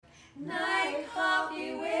Night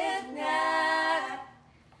Coffee with Nat.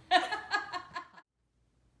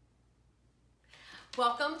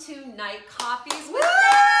 Welcome to Night Coffees with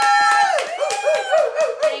Nat.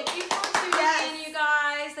 Thank you for tuning in, you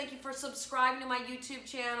guys. Thank you for subscribing to my YouTube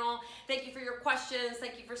channel. Thank you for your questions.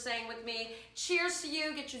 Thank you for staying with me. Cheers to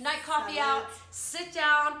you. Get your night coffee out. Sit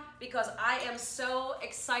down, because I am so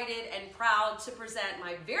excited and proud to present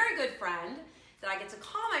my very good friend that I get to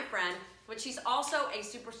call my friend, but she's also a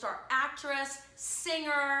superstar actress,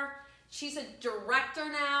 singer. She's a director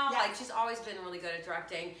now. Yeah. Like, she's always been really good at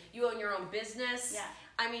directing. You own your own business. Yeah.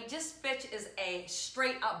 I mean, this bitch is a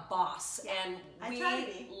straight up boss, Yeah. and I try to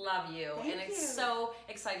be. love you. Thank and you. it's so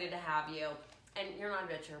excited to have you. And you're not a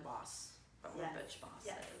bitch, you're a boss. But we're Yes. bitch bosses.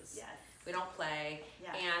 Yes. Yes. We don't play.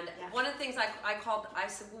 Yeah. And Yeah. one of the things I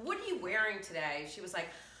said, well, what are you wearing today? She was like,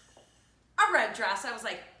 a red dress. I was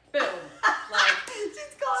like, boom. Like,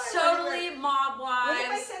 She's calling it totally whatever. mob What if I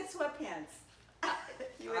wives. said sweatpants?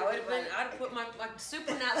 I'd have put my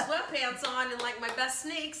super nat sweatpants on and like my best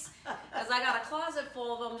sneaks, because I got a closet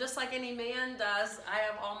full of them, just like any man does. I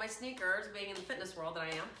have all my sneakers, being in the fitness world that I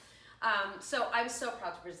am. So I'm so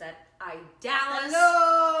proud to present Dallas.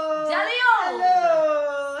 Hello. DeLeon.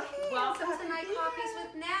 Hello. Hey, Welcome I'm so to Night happy be Coffees here.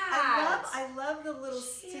 with Nat. I love the little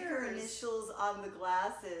sticker Cheers. initials on the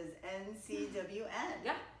glasses. NCWN.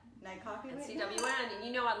 Yeah. Night Coffee with CWN, and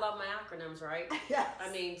you know I love my acronyms, right? Yes.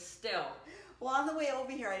 I mean, still. Well, on the way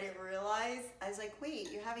over here, I didn't realize. I was like, wait,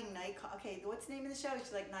 you're having night coffee. Okay, what's the name of the show?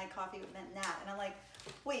 She's like, Night Coffee with Nat. And I'm like,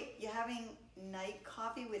 wait, you're having night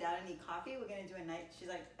coffee without any coffee? We're going to do a night. She's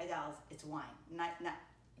like, Dallas, it's wine. Night.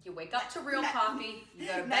 You wake up to real coffee, you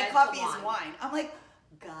go to bed Night to coffee wine. is wine. I'm like,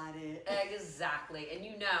 got it. Exactly. And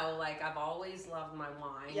you know, like, I've always loved my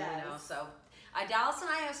wine, Yes. you know, so Dallas and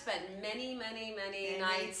I have spent many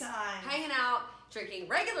nights times. hanging out, drinking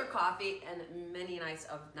regular coffee, and many nights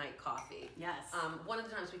of night coffee. Yes. One of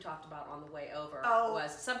the times we talked about on the way over Oh.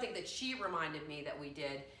 was something that she reminded me that we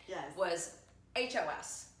did Yes. was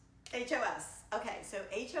HOS. HOS. Okay, so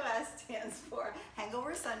HOS stands for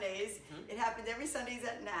Hangover Sundays. It happened every Sundays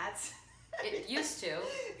at Nat's. It used to.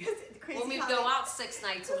 Crazy When we Hollywood. go out 6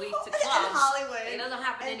 nights a week to In clubs, Hollywood. it doesn't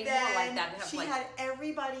happen And anymore like then that. They have, she like, had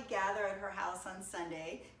everybody gather at her house on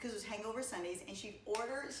Sunday because it was Hangover Sundays, and she'd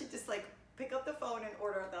just like pick up the phone and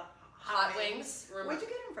order the hot wings. Where'd you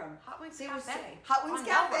get them from? Hot Wings They were Cafe. so- Hot Wings On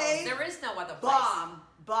Cafe. Melrose. There is no other place.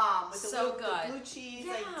 Bomb with the, So the good. blue cheese,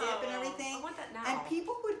 Yeah. like dip and everything. I want that now. And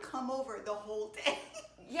people would come over the whole day.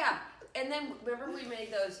 Yeah, and then remember we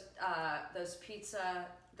made those pizza,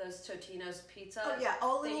 those Totino's pizza. Oh yeah,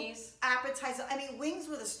 little thingies. appetizer. I mean, wings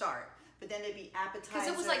were the start, but then there'd be appetizers Because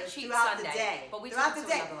it was like cheap throughout Sunday, the day. but we throughout took the it to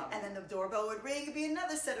day, another level. and then the doorbell would ring. It'd be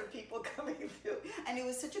another set of people coming through, and it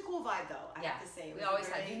was such a cool vibe, though. I Yeah, have to say, it we was always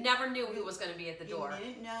very, had. You never knew who was going to be at the door. You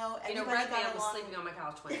didn't know. You know, Everybody Red Man got was along. sleeping on my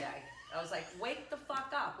couch one day. I was like, "Wake the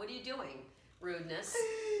fuck up! What are you doing? Rudeness."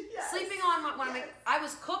 Yes. Sleeping on one of my. Yes. I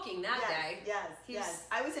was cooking that day. Yes, He yes. was-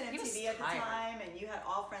 I was in he was MTV at the tired. time, and you had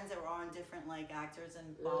all friends that were on different like actors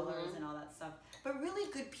and ballers and all that stuff. But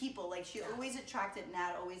really good people. Like she always attracted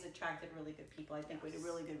Nat. Always attracted really good people. I think with a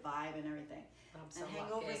really good vibe and everything. I'm so And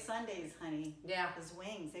Hangover lucky. Sundays, honey. Yeah. Those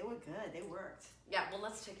wings, they were good. They worked. Yeah, well,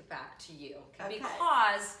 let's take it back to you. Okay.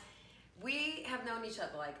 Because we have known each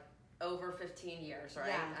other like over 15 years, right?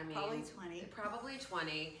 Yeah, I mean, probably 20. Probably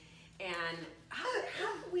 20. And how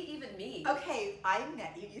did we even meet? Okay, I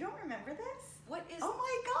met you. You don't remember this? What is... Oh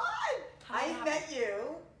my God! How I happened? met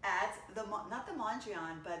you at the not the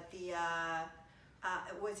Mondrian, but the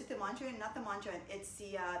was it the Mondrian? Not the Mondrian. It's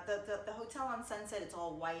the hotel on Sunset. It's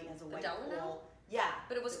all white, has a white Delano? pool. Yeah,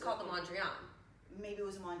 But it was called the Mondrian. maybe it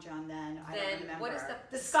was Mondrian then. I Then don't remember. what is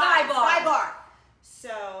the Sky Bar? Sky Bar.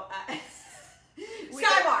 So.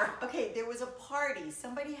 Sky Bar. Okay, there was a party.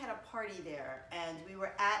 Somebody had a party there, and we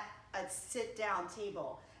were at a sit-down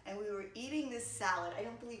table, and we were eating this salad. I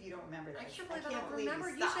don't believe you don't remember this. I can't believe I don't remember.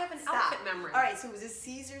 it. You should have an Stop. outfit memory. All right, so it was a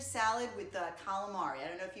Caesar salad with calamari. I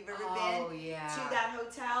don't know if you've ever been yeah. to that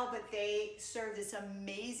hotel, but they served this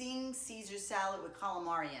amazing Caesar salad with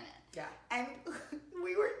calamari in it. Yeah. And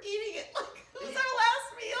we were eating it like it was our last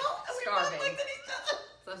meal, and we both Starving. looked at each other.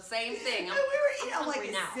 So same thing. And we were eating. I'm like, hungry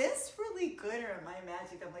is now. this really good or am I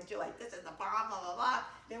magic? I'm like, you're like, this is the bomb, blah, blah, blah.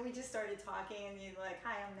 Then we just started talking, and you're like,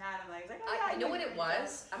 hi, I'm Nat. I'm like, oh, yeah, I know what you it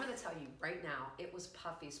was. I'm going to tell you right now. It was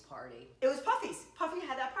Puffy's party. It was Puffy's. Puffy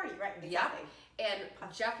had that party, right? Exactly. And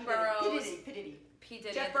Jeff P. Burrows. Diddy. P.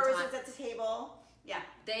 Diddy Jeff at the Burrows time. was at the table. Yeah.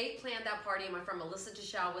 They planned that party, and my friend Melissa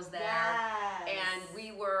Deschelle was there. Yes. And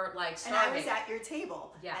we were like And I starving. was at your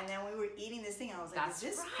table. Yeah. And then we were eating this thing, and I was like, That's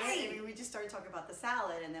is this right. good? And we just started talking about the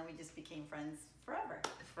salad, and then we just became friends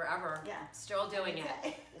Forever. Yeah. Still doing it.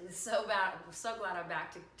 Okay. It's so bad. I'm so glad I'm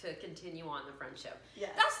back to continue on the friendship. Yeah.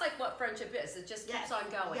 That's like what friendship is. It just keeps on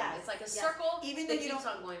going. Yes. It's like a Yes. circle even though that you keeps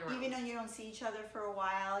don't, on going around. Even though you don't see each other for a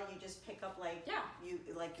while, you just pick up like you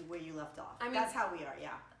like where you left off. I mean, that's how we are. Yeah.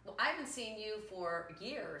 Well, I haven't seen you for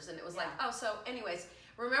years, and it was Yeah. like, oh, so anyways,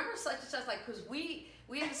 remember such and such, like, because we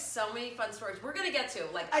have so many fun stories we're gonna get to,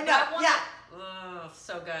 like, I know, that one. yeah. Oh,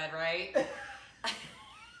 so good, right?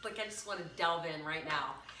 Like, I just want to delve in right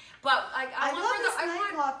now, but I love this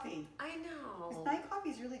night coffee. I know. This night coffee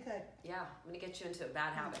is really good. Yeah, I'm gonna get you into a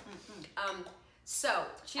bad habit. Mm-hmm. So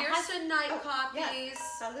cheers to night coffees. Yes.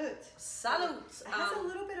 Salute. Salute. It has a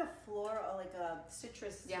little bit of floral, like a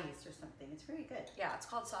citrus taste or something. It's very good. Yeah, it's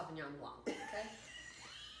called Sauvignon Blanc. Okay.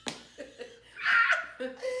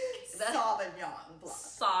 Sauvignon Blanc.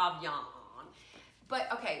 Sauvignon. But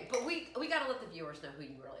we gotta let the viewers know who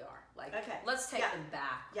you really are. Like, let's take them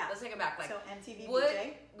back. Yeah. Let's take them back. Like, so MTV what,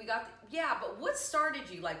 DJ. We got but what started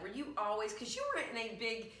you? Like, were you always? Because you were in a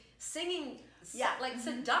big singing. Like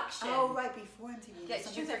seduction. Oh, right, before MTV. Yeah,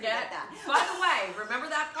 did you Sometimes I forget that? By the way, remember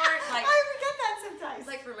that part? Like, I forget that sometimes.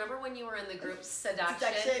 Like, remember when you were in the group Seduction?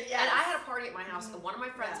 Yes. And I had a party at my house, and one of my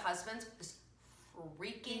friends' husbands was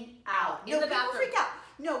freaking out in No, the people bathroom. freak out.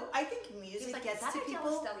 No, I think music Like, gets is that to a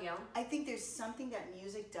people. Jealous DeLeon? I think there's something that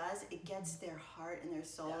music does. It gets their heart and their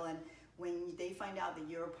soul, and when they find out that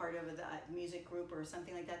you're a part of the music group or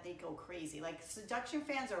something like that, they go crazy. Like, Seduction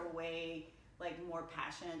fans are way more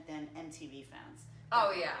passionate than MTV fans.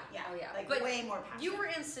 Oh yeah. Yeah. Oh yeah. Like, but way more passionate. you were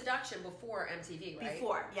in Seduction before MTV, right?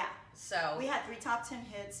 Before, yeah. So we had 3 top 10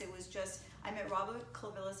 hits. It was just, I met Robert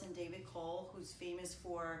Clavillis and David Cole, who's famous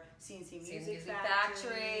for CNC Music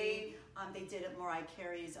Factory. They did Mariah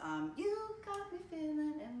Carey's You Got Me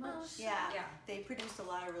Feeling Emotion. Yeah. They produced a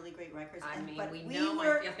lot of really great records. I mean, but we know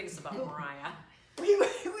my feelings about Mariah. We were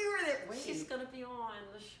there. She's gonna be on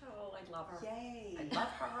the show. I love her. Yay. I love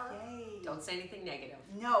her. Yay. Don't say anything negative.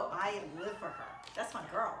 No, I live for her. That's my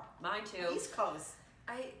girl. Mine too. East Coast.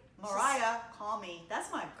 Mariah, call me.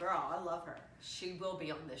 That's my girl. I love her. She will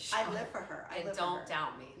be on this show. I live for her. Don't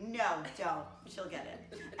doubt me. No, don't. She'll get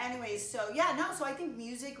it. Anyways, so so I think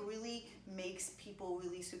music really makes people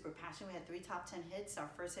really super passionate. We had 3 top 10 hits. Our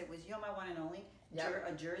first hit was You're My One and Only,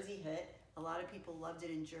 a Jersey hit. A lot of people loved it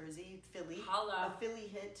in Jersey, Philly. Holla. A Philly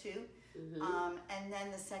hit too. And then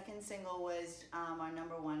the second single was our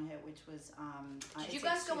number 1 hit, which was Did you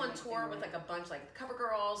guys go on tour with like a bunch, like Cover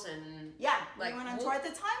Girls and we like, went on tour. At the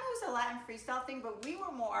time it was a Latin freestyle thing, but we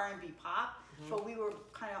were more R&B pop. But we were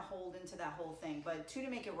kind of holding to that whole thing. But Two to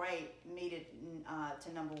Make It Right made it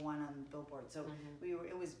to number 1 on Billboard. So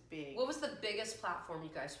it was big. What was the biggest platform you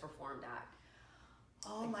guys performed at?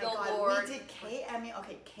 Oh like my Billboard. God, we did KMEL.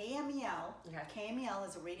 Okay, KMEL. Okay. KMEL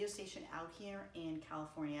is a radio station out here in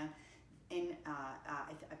California, in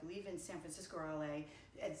I believe in San Francisco or LA.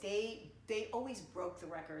 They always broke the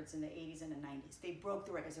records in the 80s and the 90s. They broke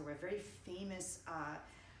the records. They were very famous.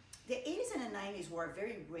 The 80s and the 90s were a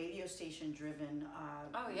very radio station driven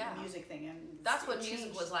music thing, and that's when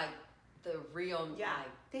music was like the real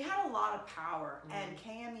they had a lot of power, and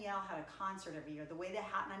KMEL had a concert every year. The way that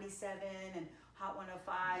Hot 97 and Hot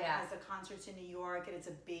 105 has the concerts in New York, and it's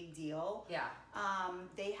a big deal.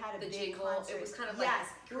 They had a big jingle. concert. It was kind of like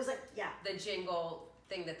it was like the jingle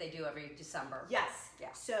thing that they do every December.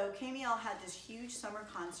 So KMEL had this huge summer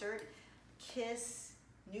concert. Kiss,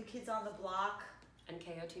 New Kids on the Block, and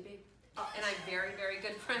KOTB. And I'm very, very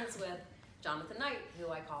good friends with Jonathan Knight, who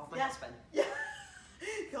I call my husband. And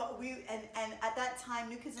at that time,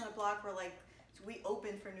 New Kids on the Block were like, we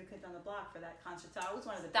opened for New Kids on the Block for that concert. So I was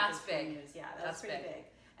one of the biggest venues. Yeah, that's pretty big.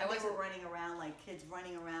 And they were running around, like kids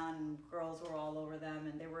running around, and girls were all over them,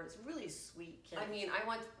 and they were really sweet kids. I mean, I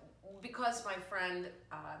went, because my friend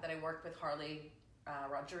that I worked with, Harley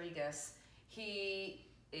Rodriguez, he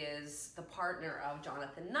is the partner of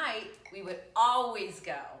Jonathan Knight. We would always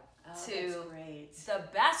go to the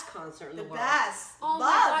best concert in the world. The best. Oh my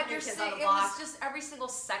God, you're saying it was just every single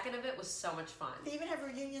second of it was so much fun. They even have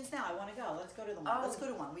reunions now. I want to go. Let's go to the one. Let's go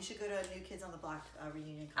to one. We should go to a New Kids on the Block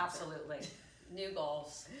reunion concert. Absolutely. New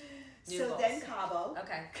goals. Then Cabo.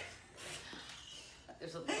 Okay.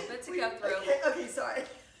 There's a little bit to go through. Okay, sorry.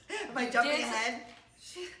 Am I jumping ahead?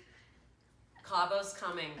 Cabo's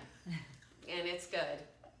coming, and it's good.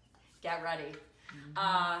 Get ready.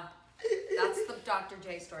 That's the Dr.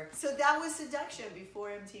 J story. So that was Seduction before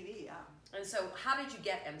MTV, And so, how did you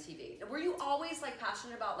get MTV? Were you always like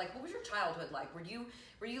passionate about like what was your childhood like? Were you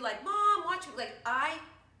like, Mom, watch me? Like I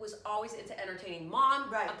was always into entertaining.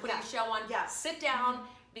 Mom, I'm putting a show on. Sit down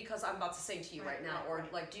because I'm about to sing to you right now, or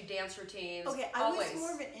like do dance routines. Okay, I always. was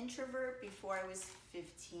more of an introvert before I was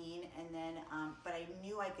 15, and then, but I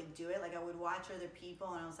knew I could do it. Like, I would watch other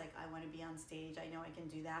people, and I was like, I want to be on stage. I know I can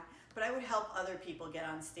do that. But I would help other people get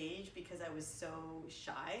on stage because I was so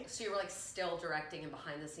shy. So you were like still directing and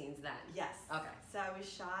behind the scenes then? Yes. Okay. So I was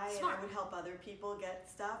shy, Smart. and I would help other people get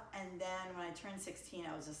stuff. And then when I turned 16,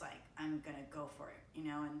 I was just like, I'm gonna go for it, you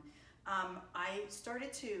know. And I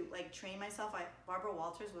started to like train myself. Barbara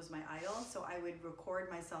Walters was my idol, so I would record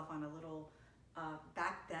myself on a little.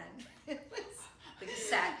 Back then, it was the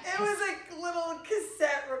cassette. It was like a little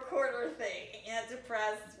cassette recorder thing. You had to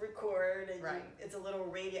press record, and it's a little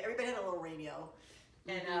radio. Everybody had a little radio,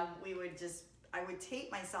 and I would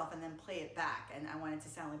tape myself and then play it back. And I wanted to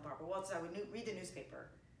sound like Barbara Walters. I would read the newspaper.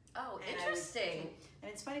 Oh, interesting.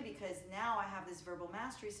 And it's funny because now I have this verbal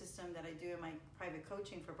mastery system that I do in my private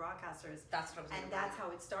coaching for broadcasters. That's what I was And that's how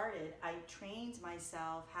it started. I trained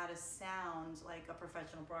myself how to sound like a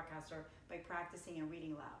professional broadcaster by practicing and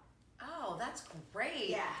reading loud. Oh, that's great.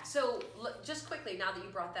 Yeah. So just quickly, now that you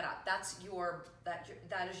brought that up, that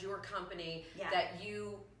is your company that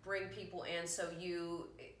you bring people in. So you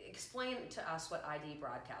explain to us what ID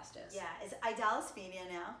Broadcast is. Yeah, it's Idalis Media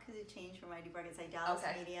now because it changed from ID Broadcast. It's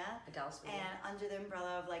Idalis Media. Idalis Media. And under the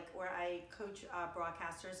umbrella of like where I coach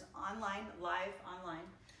broadcasters online, live online,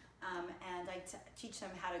 and I teach them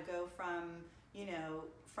how to go from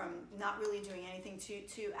not really doing anything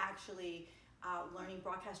to actually learning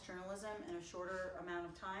broadcast journalism in a shorter amount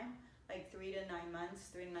of time, like 3 to 9 months.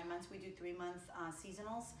 3 to 9 months. We do 3-month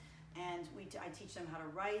seasonals. And I teach them how to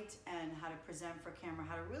write and how to present for camera,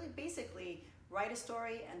 how to really basically write a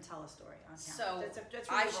story and tell a story on camera. So that's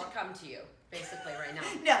really I should come to you, basically, right now.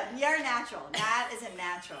 No, you're natural. Nat is a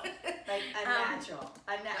natural. Like a natural.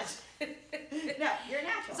 No, you're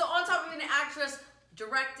natural. So on top of being an actress,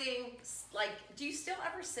 directing, like, do you still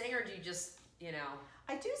ever sing or do you just,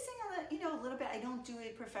 I do sing a little bit. I don't do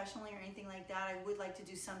it professionally or anything like that. I would like to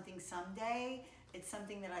do something someday. It's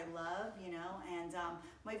something that I love, and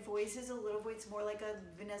my voice is a little bit, it's more like a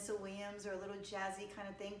Vanessa Williams or a little jazzy kind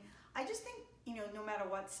of thing. I just think, no matter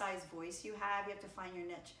what size voice you have to find your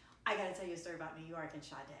niche. I gotta tell you a story about New York and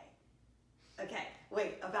Sade. Okay,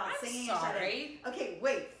 wait, about singing and Sade. Okay,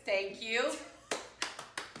 wait. Thank you.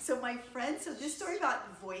 So this story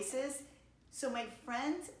about voices, so my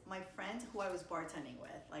friend who I was bartending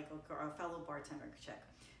with, like a fellow bartender chick,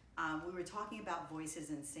 we were talking about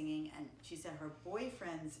voices and singing, and she said her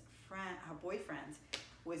boyfriend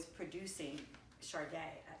was producing Sade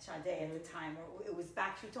at the time, or it was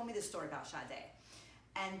back. She told me this story about Sade,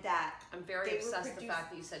 and that I'm very obsessed with the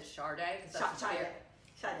fact that you said Sade, because that's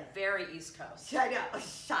Sade. Very East Coast. I know,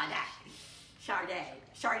 Sade.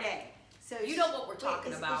 So you know what we're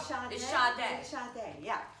talking about. It's Sade. Sade,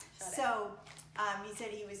 yeah. Sade. So he said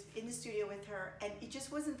he was in the studio with her, and it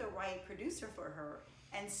just wasn't the right producer for her.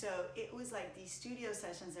 And so it was like these studio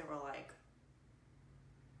sessions that were like,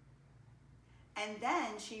 and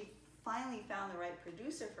then she finally found the right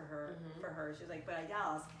producer for her. She was like, but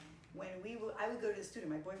Idalis, I would go to the studio.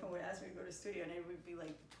 My boyfriend would ask me to go to the studio, and it would be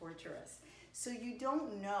like torturous. So you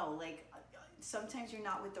don't know, like sometimes you're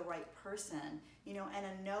not with the right person, and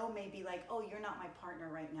a no may be like, oh, you're not my partner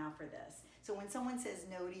right now for this. So when someone says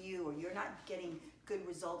no to you, or you're not getting good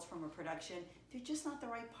results from a production, they're just not the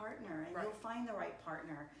right partner, and you'll find the right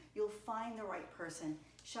partner. You'll find the right person.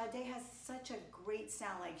 Sade has such a great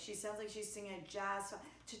sound. Like she sounds like she's singing a jazz song.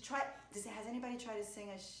 Has anybody tried to sing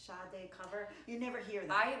a Sade cover? You never hear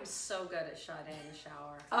that. I am so good at Sade in the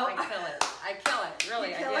shower. I kill it.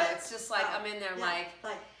 Really, I do. It's just like I'm in there like.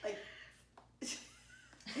 Is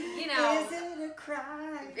it a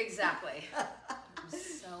crime? Exactly.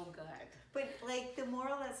 So good. But like the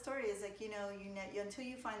moral of that story is like until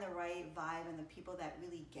you find the right vibe and the people that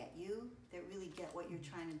really get you, that really get what you're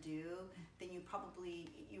trying to do, then you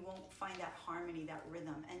won't find that harmony, that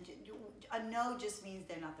rhythm. And a no just means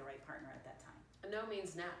they're not the right partner at that time. A no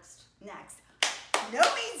means next. Next. No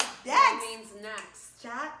means next. No means next.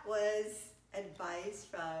 That was advice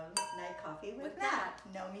from Night Coffee with Nat.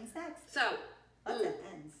 No means next. So that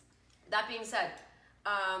ends. That being said,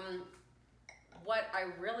 what I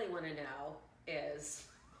really want to know is,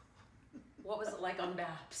 what was it like on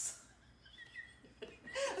Babs?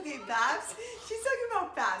 Okay, Babs. She's talking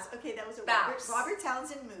about Babs. Okay, that was a Robert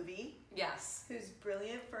Townsend movie. Yes. Who's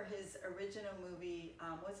brilliant for his original movie.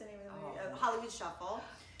 What's the name of the movie? Hollywood Shuffle.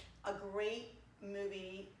 A great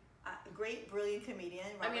movie. A great, brilliant comedian.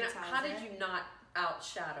 Robert Townsend. How did you not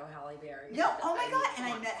outshadow Halle Berry? No, oh my God.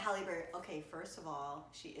 And I met Halle Berry. Okay, first of all,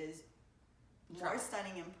 she is more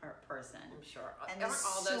stunning in person. I'm sure. And the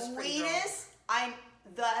sweetest.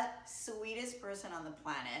 the sweetest person on the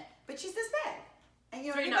planet, but she's this big. And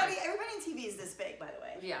you know, 3'9". everybody on TV is this big, by the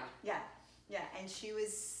way. Yeah. Yeah. And she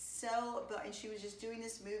was and she was just doing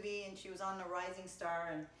this movie, and she was on The Rising Star,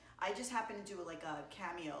 and I just happened to do like a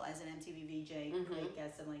cameo as an MTV VJ, great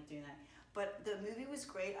guest, and like doing that. But the movie was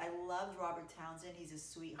great. I loved Robert Townsend. He's a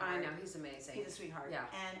sweetheart. I know, he's amazing. He's a sweetheart. Yeah.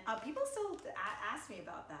 And people still ask me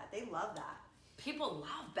about that. They love that. People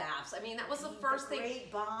love Babs. I mean, that was the first thing.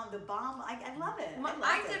 Great bomb. The bomb. I love it.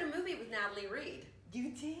 I did a movie with Natalie Reid.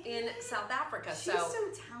 You did? In South Africa. She's so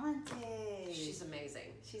talented. She's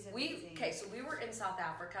amazing. She's amazing. So we were in South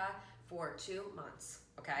Africa for 2 months,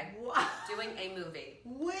 okay? Wow. Doing a movie.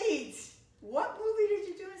 Wait. What movie did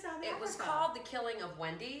you do in South Africa? It was called The Killing of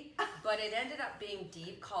Wendy, but it ended up being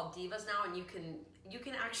called Divas now, and you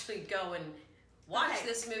can actually go and watch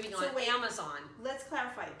this movie on Amazon. Let's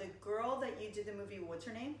clarify. The girl that you did the movie, what's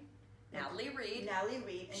her name? Natalie Reid. Natalie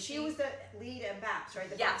Reid. And she was the lead in Babs, right?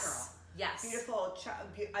 The black girl. Yes. Beautiful.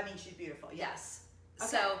 I mean, she's beautiful. Yes. Okay.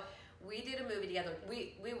 So we did a movie together.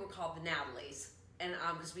 We were called the Natalies. And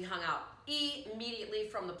because we hung out immediately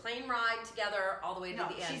from the plane ride together all the way to the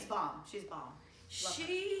end. She's bomb. She's bomb.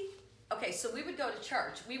 Okay, so we would go to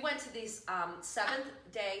church. We went to this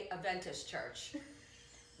Seventh-day Adventist church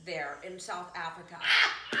there in South Africa.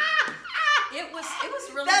 It was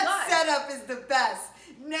really good. That setup is the best.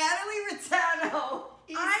 Natalie Rattano,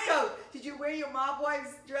 East Coast. Did you wear your mob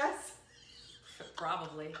wife's dress?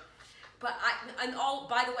 Probably. But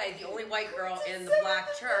by the way, the only white girl in the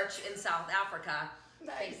black church in South Africa.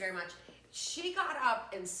 Nice. Thank you very much. She got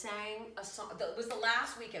up and sang a song. It was the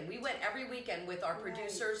last weekend. We went every weekend with our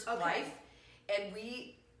producer's wife, and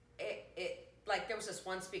there was this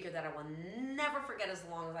one speaker that I will never forget as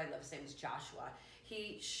long as I live. His name is Joshua.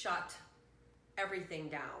 He shut everything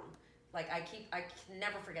down. I can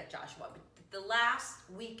never forget Joshua. But the last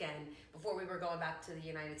weekend before we were going back to the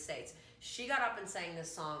United States, she got up and sang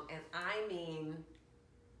this song, and I mean,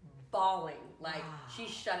 bawling. She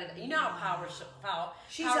shut it. You know how powerful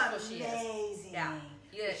she is. Amazing. Yeah.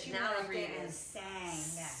 She Natalie Reid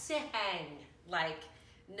sang like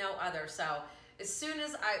no other. So as soon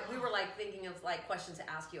as we were thinking of questions to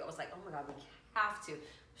ask you, I was like, oh my God, we have to.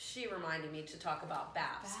 She reminded me to talk about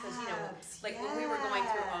Babs because when we were going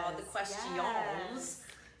through all the questions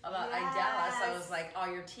about Idella, so I was like, all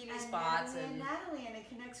your TV spots and Natalie, and it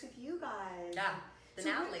connects with you guys. Yeah, the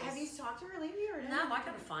Natalies. Have you talked to her lately or no? I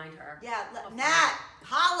gotta find her. Yeah, Nat,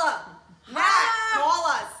 holla, Nat, call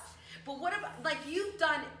us. But what about you've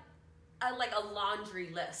done a laundry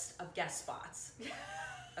list of guest spots?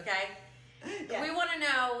 Okay. Yeah. We want to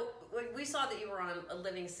know. We saw that you were on a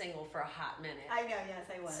Living Single for a hot minute. I know, yes,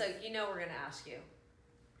 I was. So we're going to ask you,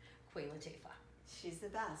 Queen Latifah. She's the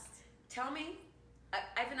best. Tell me, I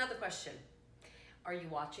have another question. Are you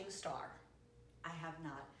watching Star? I have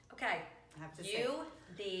not. Okay. I have to say. You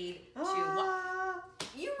need to.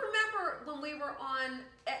 You remember when we were on?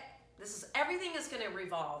 Everything is going to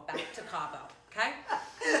revolve back to Cabo. Okay.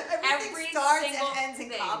 Everything starts and ends in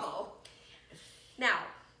Cabo. Now.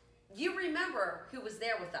 You remember who was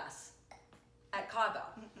there with us at Cabo?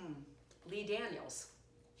 Lee Daniels.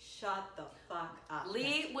 Shut the fuck up.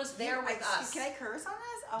 Lee was there with us. Can I curse on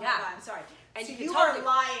this? Oh yeah. my God, I'm sorry. And so you are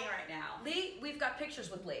lying right now. Lee, we've got pictures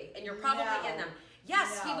with Lee, and you're probably in them.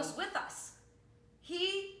 Yes, he was with us.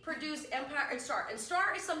 He produced Empire and Star. And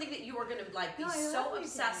Star is something that you are going to be so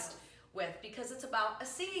obsessed with because it's about a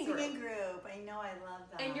singing group. I know, I love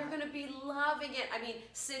that. And you're going to be loving it. I mean,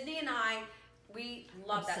 Sydney and I, we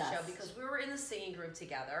love that show because we were in the singing group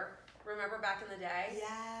together. Remember back in the day?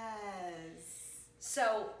 Yes.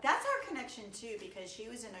 So that's our connection too, because she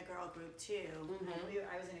was in a girl group too.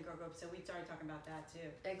 I was in a girl group, so we started talking about that too.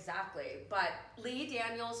 Exactly. But Lee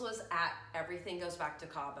Daniels was at Everything Goes Back to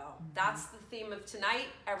Cabo. That's the theme of tonight.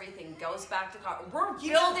 Everything goes back to Cabo. We're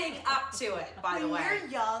building up to it, by the way. When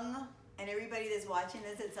you're young, and everybody that's watching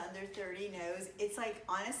this that's under 30 knows, it's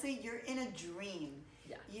honestly, you're in a dream.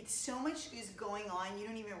 Yeah. So much is going on, you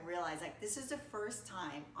don't even realize. This is the first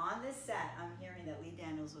time on this set I'm hearing that Lee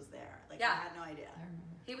Daniels was there. I had no idea.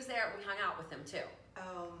 He was there. We hung out with him too.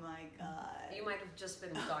 Oh my God. You might have just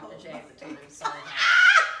been with Dr. J at the time. Sorry.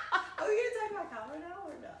 Are we going to talk about Cabo now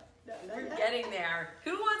or not? No, we're getting there.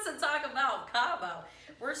 Who wants to talk about Cabo?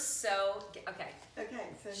 We're so... Okay. Okay,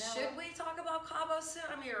 so now... Should we talk about Cabo soon?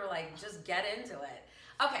 I mean, we're just get into it.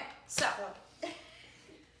 Okay, so...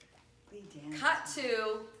 Cut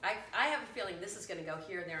to, I have a feeling this is going to go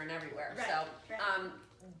here, there, and everywhere. Right.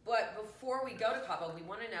 But before we go to Cabo, we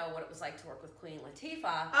want to know what it was like to work with Queen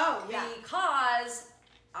Latifah. Oh, yeah. Because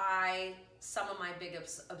some of my big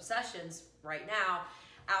obsessions right now,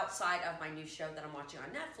 outside of my new show that I'm watching on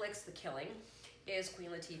Netflix, The Killing, is Queen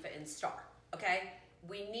Latifah in Star. Okay,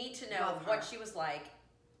 we need to know Love what her. she was like.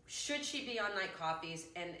 Should she be on Night Coffees?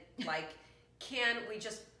 And like, can we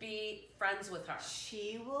just be friends with her?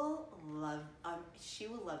 She will love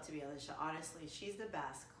to be on the show. Honestly, she's the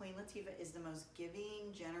best. Queen Latifah is the most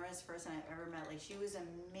giving, generous person I've ever met. Like, she was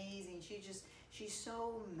amazing. She's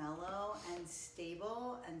so mellow and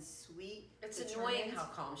stable and sweet. It's determined. annoying how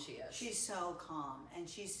calm she is. She's so calm and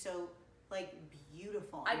she's so like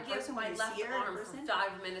beautiful. I'd In give person, when my you left see her in arm for person-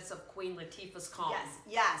 5 minutes of Queen Latifah's calm.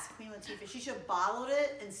 Yes, Queen Latifah. She should bottle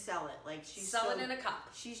it and sell it. Like, she's Sell so, it in a cup.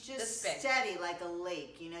 she's this just big. steady like a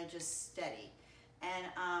lake, just steady. And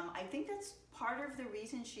I think that's part of the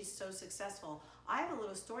reason she's so successful. I have a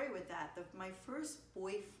little story with that. My first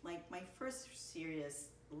serious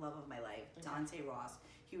love of my life, Dante Ross,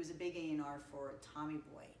 he was a big A&R for Tommy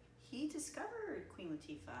Boy. He discovered Queen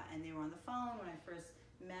Latifah, and they were on the phone when I first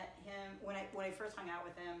met him. When I first hung out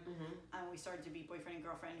with him, we started to be boyfriend and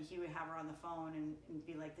girlfriend. He would have her on the phone and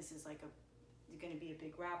be like, "This is like going to be a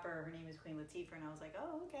big rapper. Her name is Queen Latifah," and I was like,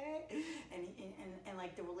 "Oh, okay." And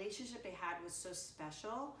like the relationship they had was so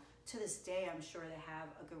special. To this day, I'm sure they have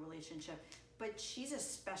a good relationship. But she's a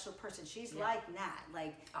special person. She's like Nat.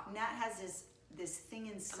 Like Nat has this thing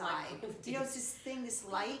inside. It's this thing, this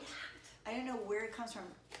light. I don't know where it comes from.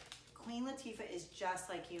 Queen Latifah is just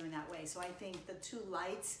like you in that way. So I think the two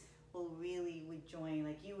lights would join.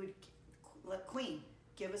 Like, you would, Queen,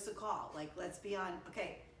 give us a call. Like, let's be on.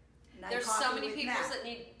 Okay. There's so many people that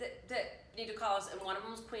need to call us, and one of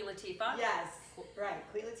them is Queen Latifah. Yes, right.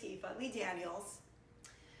 Queen Latifah, Lee Daniels.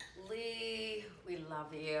 Lee, we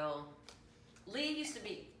love you. Lee used to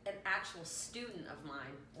be an actual student of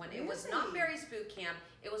mine when it was not Barry's Boot Camp.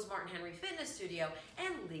 It was Martin Henry Fitness Studio,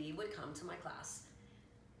 and Lee would come to my class.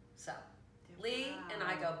 So, Lee and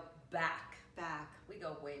I go back. We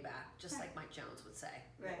go way back, just like Mike Jones would say.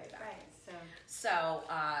 Right. So,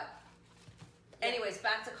 anyways,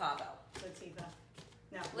 back to Cabo. Latifah.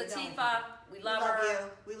 No, Latifah, we love her. You.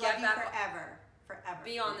 We love you forever.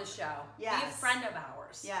 Be on the show. Yes. Be a friend of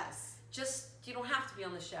ours. Yes. You don't have to be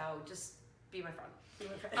on the show. Just be my friend. Be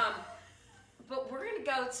my friend. But we're going to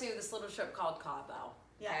go to this little trip called Cabo.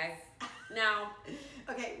 Okay? Yes. Now.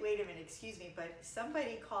 Okay, wait a minute. Excuse me, but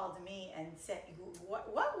somebody called me and said, "What?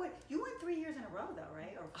 You went 3 years in a row, though,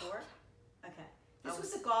 right? Or 4? Okay. This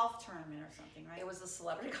was a golf tournament or something, right? It was a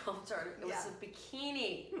celebrity golf tournament. It was a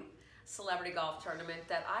bikini celebrity golf tournament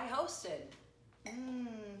that I hosted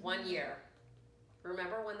 1 year.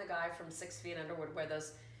 Remember when the guy from 6 Feet Under would wear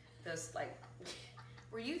those like?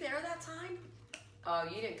 Were you there that time? Oh,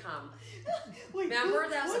 you didn't come. Wait, remember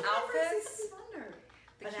those outfits?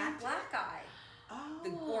 The An cute actor? black guy. Oh.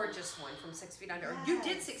 The gorgeous one from 6 Feet Under. Yes. You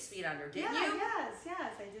did 6 Feet Under, didn't you? Yes,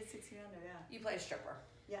 I did 6 Feet Under, yeah. You play a stripper.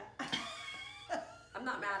 Yeah. I'm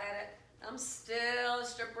not mad at it. I'm still a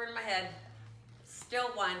stripper in my head. Still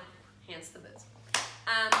one. Hence the boots.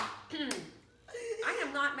 I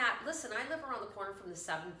am not mad. Listen, I live around the corner from the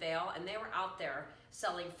Seventh Veil, and they were out there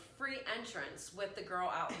selling free entrance with the girl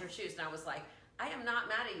out in her shoes. And I was like, I am not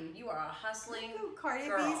mad at you. You are a hustling Cardi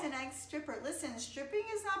girl. B's an ex-stripper. Listen, stripping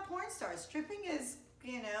is not porn stars. Stripping is,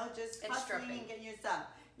 just It's hustling stripping. and getting your stuff.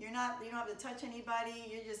 You don't have to touch anybody.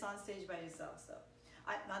 You're just on stage by yourself. So,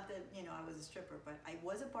 not that I was a stripper, but I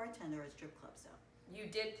was a bartender at strip clubs. So, You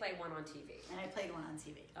did play one on TV. and I played one on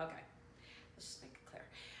TV. Okay. Let's just make it clear.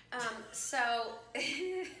 So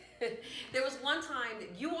there was one time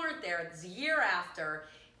that you weren't there. It was a year after,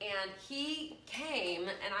 and he came,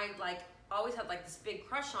 and I always had this big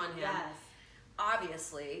crush on him. Yes.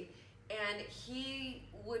 Obviously, and he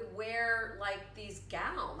would wear these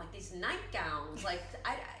gowns, these nightgowns.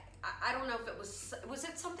 I don't know if it was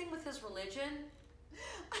it something with his religion?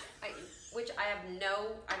 Which I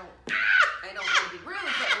don't want to be rude,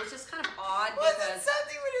 but it was just kind of odd Was it because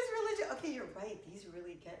something with his religion? Okay, you're right. These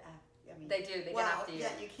really get they do. They get after you. Yeah,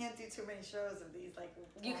 you can't do too many shows of these.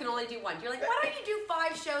 You can only do one. You're like, why don't you do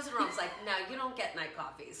 5 shows in a row? It's like, no, you don't get Night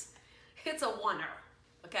Coffees. It's a oneer,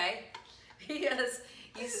 okay? Because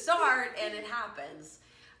you start and it happens.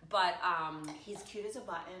 But he's cute as a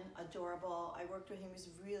button, adorable. I worked with him. He was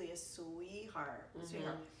really a sweetheart.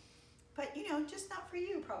 But just not for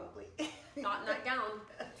you, probably. Not in that gown.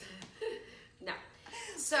 No.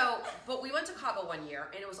 So, but we went to Cabo one year,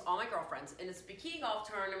 and it was all my girlfriends, and it's a bikini golf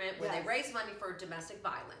tournament where they raise money for domestic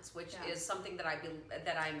violence, which is something that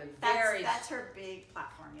That's her big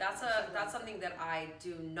platform. That's something that I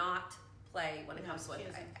do not play when it comes to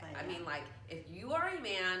it. I mean, if you are a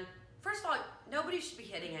man, first of all, nobody should be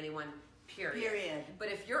hitting anyone. Period. But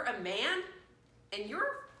if you're a man and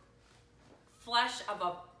your flesh of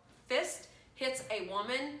a fist hits a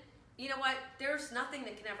woman, you know what? There's nothing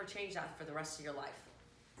that can ever change that for the rest of your life.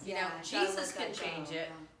 You know, gotta Jesus let can that change go, it.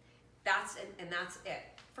 That's it.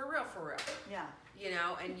 For real. Yeah. You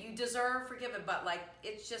know, and you deserve forgiven, but like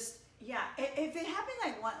it's just. Yeah, if it happens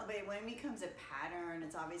like when it becomes a pattern,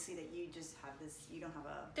 it's obviously that you just have this. You don't have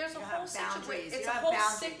a. There's you a don't whole have boundaries. situation. You It's a don't have whole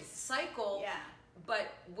boundaries. cycle. Yeah.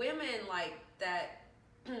 But women like that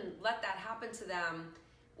let that happen to them,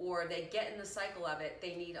 or they get in the cycle of it.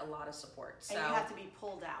 They need a lot of support. So And you have to be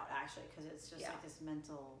pulled out actually, because it's just like this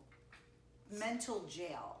mental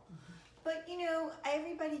jail. But you know,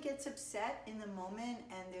 everybody gets upset in the moment,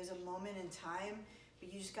 and there's a moment in time.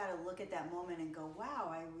 But you just got to look at that moment and go, wow,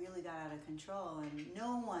 I really got out of control. And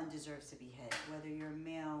no one deserves to be hit, whether you're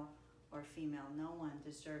male or female. No one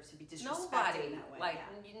deserves to be disrespected nobody in that way. like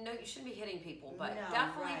yeah. you know you shouldn't be hitting people, but No,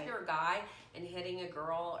 definitely right. if you're a guy and hitting a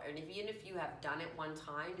girl, and even if you have done it one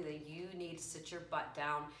time, then you need to sit your butt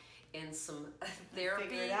down in some therapy.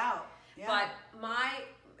 Figure it out. Yeah. But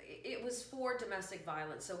it was for domestic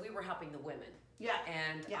violence, so we were helping the women. Yeah.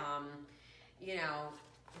 And Yeah. you know,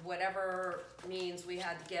 whatever means we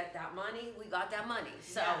had to get that money, we got that money.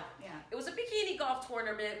 So yeah. it was a bikini golf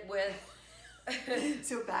tournament with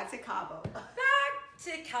So back to Cabo. back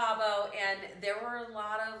to Cabo, and there were a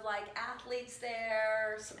lot of like athletes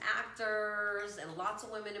there, some actors, and lots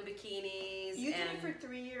of women in bikinis. You did and it for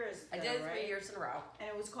 3 years. I though, did it right? 3 years in a row. And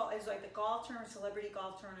it was like the golf tournament, celebrity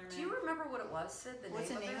golf tournament. Do you remember what it was, Sid? What's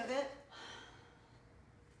the name of it?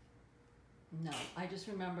 No, I just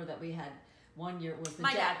remember that we had one year was the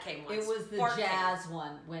My dad came once. It was the Bart jazz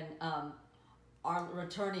one when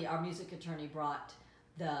our music attorney brought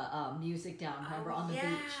the music down. Remember on the beach?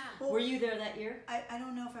 Well, Were you there that year? I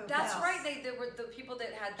don't know if I was. That's no. right. They were the people that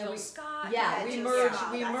had Jill Scott. Yeah, Yeah, we Jill merged.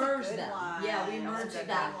 Scott. We That's a merged good them. one. Yeah, we That was merged a good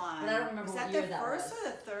that. one. But I don't remember Was what that year the that first was. or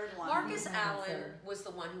the third one? Marcus Mhm. Allen Third. was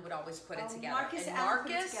the one who would always put it together. Marcus and Allen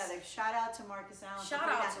put it Marcus, together. Shout out to Marcus Allen. shout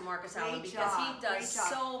out to Marcus Allen Great because job, he does great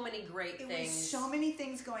job. so many great It things. was so many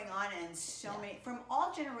things going on, and so many from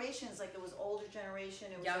all generations. Like it was older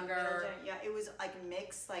generation, it was Younger. like middle yeah, it was like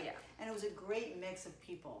mixed, like, Yeah. and it was a great mix of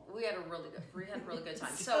people. We had a really good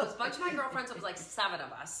time. So it was a bunch of my girlfriends. It was like 7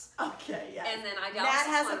 of us. Okay, yeah. And then I Nat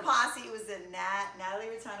has one a of- posse. It was the Natalie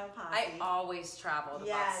Rotano posse. I always traveled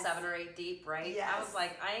Yes. about 7 or 8 deep, right? I Yes. was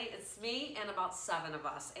like, it's me and about 7 of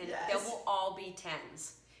us, and Yes. there will all be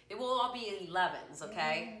 10s. It will all be 11s,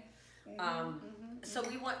 okay? So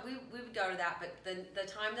we would go to that, but the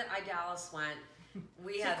time that Dallas went,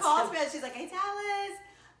 we She had calls some- me and she's like, "Hey Dallas,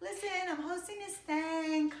 listen, I'm hosting this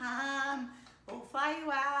thing. Come, we'll fly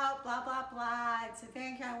you out. Blah blah blah. It's a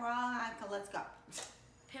thing. We're all on. Let's go."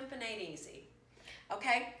 Pimpin' ain't easy.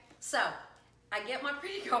 Okay? So, I get my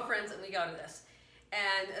pretty girlfriends and we go to this.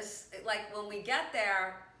 And it's like when we get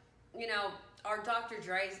there, you know, our Dr.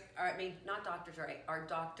 Dre, not Dr. Dre, our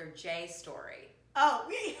Dr. J story. Oh,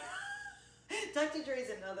 we. Dr. Dre's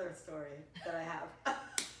another story that I have.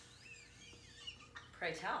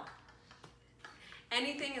 Pray tell.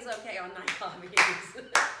 Anything is okay on Night Hobbies.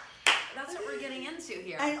 That's what we're getting into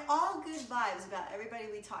here. And all good vibes about everybody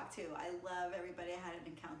we talked to. I love everybody I had an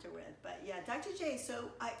encounter with. But yeah, Dr. J, so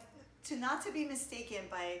not to be mistaken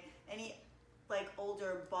by any like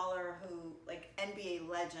older baller who, like NBA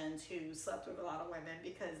legends who slept with a lot of women,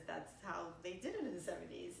 because that's how they did it in the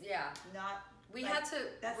 70s. Yeah. Not We like, had to,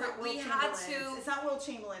 that's not we Will had Chamberlain. to, It's not Will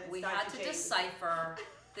Chamberlain. It's we Dr. had to J. decipher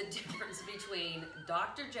the difference between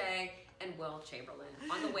Dr. J and Will Chamberlain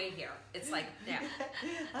on the way here. It's like, yeah.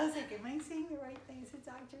 I was like, am I saying the right thing? Is it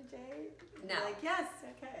Dr. J? No. You're like, yes,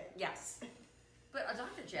 okay. Yes. But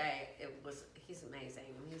Dr. J, he's amazing.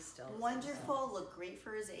 He's still Wonderful, looked great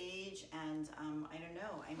for his age, and I don't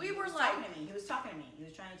know. I mean, We were he was like- talking to me. He was talking to me. He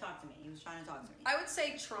was trying to talk to me. He was trying to talk to me. I would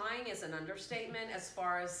say trying is an understatement as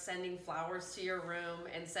far as sending flowers to your room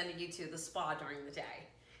and sending you to the spa during the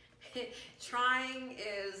day. Trying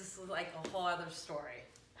is like a whole other story.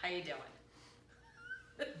 How you doing?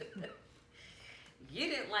 You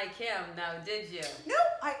didn't like him, now did you? No,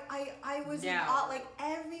 I was in No. awe. Like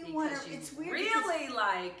everyone, Because you it's weird. really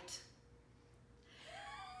liked.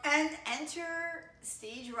 And enter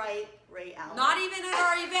stage right Ray Allen. Not even at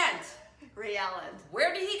our event. Ray Allen.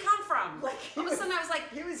 Where did he come from? Like, All of a sudden I was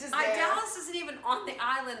like, he was just there. Dallas isn't even on the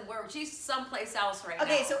island where she's someplace else right now.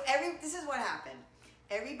 Okay, so this is what happened.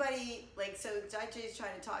 Everybody, like, so Dr. is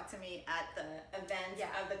trying to talk to me at the event Yeah.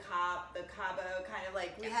 of the Cabo, kind of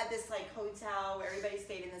like, we had this, like, hotel where everybody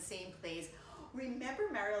stayed in the same place. Remember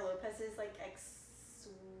Mario Lopez's, like,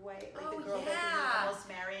 ex-wife, like, Oh, the girl that yeah. he almost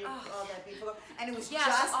married, all that people, and it was Yes,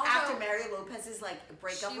 just although- after Mario Lopez's, like,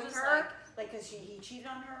 breakup She with was her, because he cheated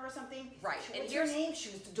on her or something. Right, and What's her here's- name? She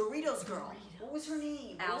was the Doritos girl. What was her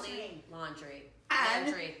name? What was her Allie name? Laundry. And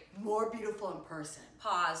Landry. more beautiful in person.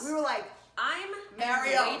 Pause. We were like, I'm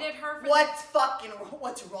Mario, rated her for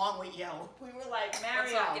what's wrong with you? We were like, Let's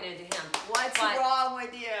Mario, not get into him. what's But wrong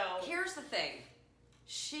with you? Here's the thing.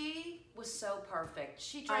 She was so perfect.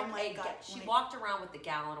 She drank Oh my God. she walked around with a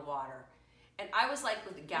gallon of water. And I was like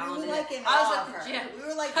with a gallon We in were like it. in I was awe at of the her. gym. We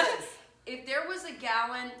were like this. If there was a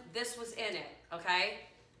gallon, this was in it, okay?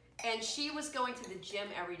 And she was going to the gym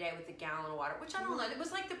every day with a gallon of water, which I don't know. It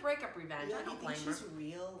was like the breakup revenge. Yeah, I do you don't blame think her. she's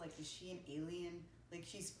real? Like, is she an alien? Like,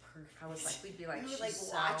 she's perfect. I was like, we'd be like, we she's would like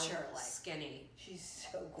so watch her, like skinny. she's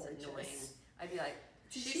so It's gorgeous. annoying. I'd be like,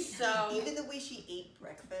 Did she's she, so. even the way she ate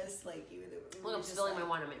breakfast, like even the Look, I'm spilling my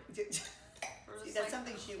wine on me. See, We're just that's like-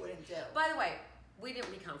 something she wouldn't do. By the way, we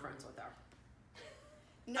didn't become friends with her.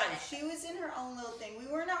 No, she was in her own little thing. We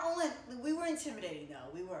were not only we were intimidating though.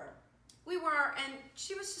 We were. We were, and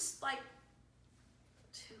she was just like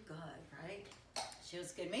too good, right? She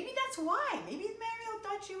was good. Maybe that's why. Maybe Mario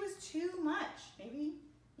thought she was too much. Maybe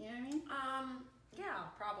you know what I mean? Yeah,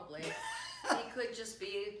 probably. He could just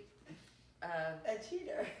be. A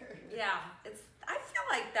cheater. Yeah, I feel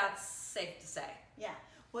like that's safe to say. Yeah.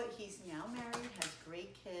 Well, he's now married, has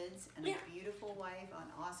great kids, and Yeah. a beautiful wife, an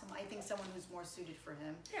awesome. I think someone who's more suited for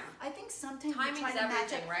him. Yeah. I think sometimes Timing's we try to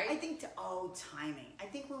match everything, up. right? I think timing. I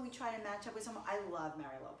think when we try to match up with someone, I love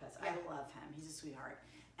Mario Lopez. Yeah. I love him. He's a sweetheart,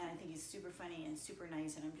 and I think he's super funny and super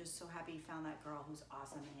nice. And I'm just so happy he found that girl who's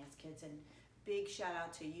awesome and has kids. And big shout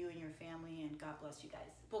out to you and your family, and God bless you guys.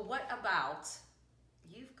 But what about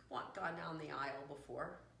you've gone down the aisle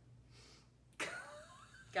before?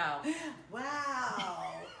 Go.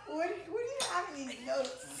 Wow. what do you have in these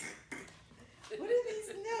notes? What are these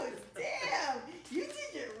notes? Damn. You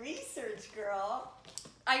did your research, girl.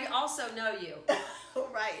 I also know you. Oh,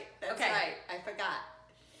 right. That's Okay. right. I forgot.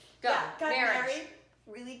 Go. Yeah, got Marriage. married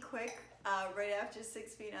really quick, right after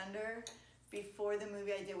 6 Feet Under. Before the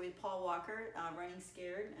movie I did with Paul Walker, Running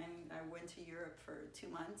Scared, and I went to Europe for 2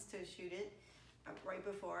 months to shoot it. Right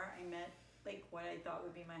before I met like what I thought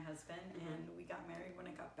would be my husband, and we got married when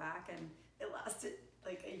I got back, and it lasted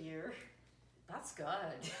like a year. That's good.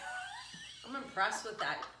 I'm impressed with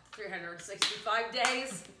that. 365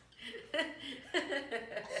 days.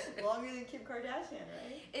 Longer than Kim Kardashian,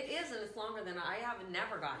 right? It is, and it's longer than I have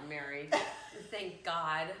never gotten married. Thank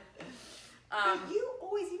God. But you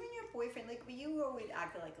always, even your boyfriend, like you always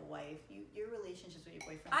acted like a wife. Your relationships with your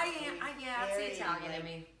boyfriend. Yeah, it's the Italian in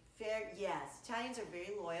me. Yes, Italians are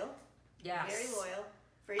very loyal. Yes. Very loyal.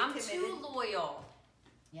 Very I'm committed. too loyal.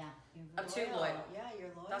 Yeah, I'm too loyal. Yeah, you're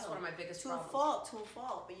loyal. That's one of my biggest to problems. To a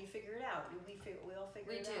fault, but you figure it out. We all figure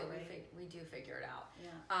We it do. out, right? We do figure it out.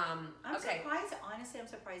 Yeah. Um, I'm okay. surprised. Honestly, I'm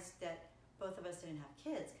surprised that both of us didn't have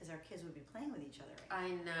kids because our kids would be playing with each other. Right? I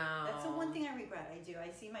know. That's the one thing I regret. I do.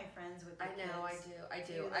 I see my friends with. I their know. Kids. I Do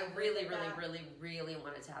do. you, I like, really, look at really, that? really, really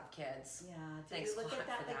wanted to have kids. Yeah. Do Thanks you look God at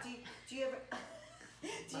that? for Like, that. do you ever?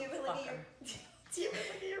 Do you ever look at your? Do you ever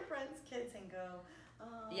look at your friends' kids and go? Oh,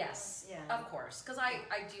 Yes, Yeah. of course, because I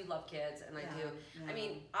do love kids, and I do. Yeah. I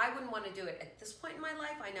mean, I wouldn't want to do it at this point in my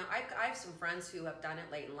life. I know I have some friends who have done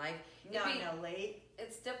it late in life. No, late.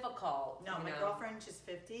 It's difficult. No, you my know. girlfriend, she's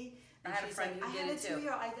 50. And I had a she's friend like, who I did have it a too.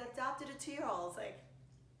 2-year-old. I adopted a 2-year-old. I was like,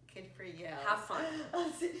 good for you. Have fun.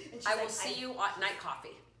 And she's I will like, see you at night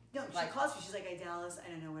coffee. No, she like- calls me. She's like, hey, Dallas, I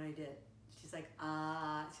don't know what I did. She's like,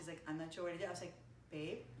 I'm not sure what I did. I was like,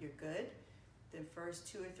 babe, you're good. The first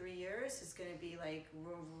 2 or 3 years is going to be like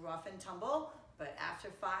rough and tumble. But after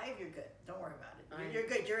 5, you're good. Don't worry about it. You're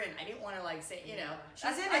good. You're in. I didn't want to like say, she's in it.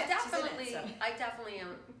 She's in it, so. I definitely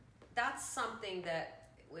am. That's something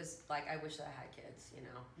that was like I wish that I had kids.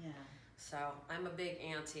 Yeah. So I'm a big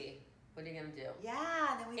auntie. What are you gonna do? Yeah.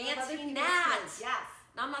 Then we love other Auntie people's Nat. kids. Yes.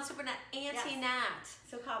 No, I'm not super Nat. Auntie Yes. Nat.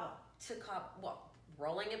 So Cabo. To Cabo. Well,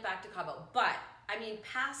 rolling it back to Cabo. But I mean,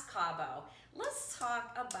 past Cabo. Let's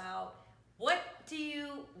talk about what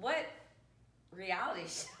reality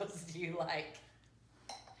shows do you like?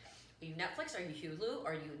 Are you Netflix? Are you Hulu?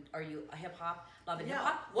 Are you a hip hop? Loving No. hip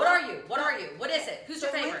hop? What are you? What are you? What is it? Who's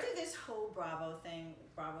your So I went favorite? through this whole Bravo thing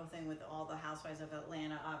with all the housewives of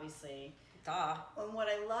Atlanta, obviously. Duh. And what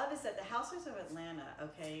I love is that the housewives of Atlanta,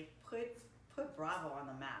 okay, put Bravo on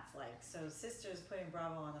the map. Like, so sisters putting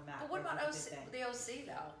Bravo on the map. But what was about a good thing. the OC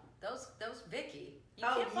though? Those Vicky. You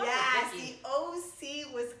Oh can't fuck yes, with Vicky. the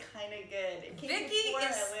OC was kind of good. It came Vicky before is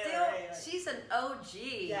Atlanta, still. right? She's an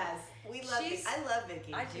OG. Yes, we love. She's- I love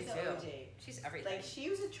Vicky. I do She's too. an OG. She's everything. Like she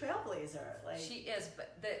was a trailblazer. Like She is,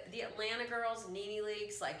 but the Atlanta girls, Nene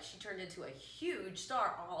Leakes, like she turned into a huge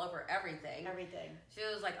star all over everything. everything. She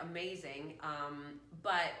was like amazing.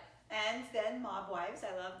 But And then Mob Wives.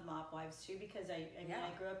 I love Mob Wives too because I mean Yeah.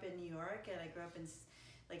 I grew up in New York and I grew up in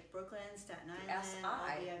like Brooklyn, Staten Island, SI.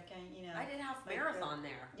 LBFK, you know. I did half like marathon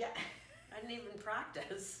there. Yeah. I didn't even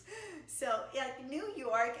practice. So yeah, New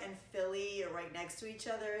York and Philly are right next to each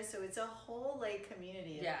other, so it's a whole like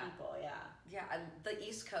community of Yeah. people. Yeah. Yeah, the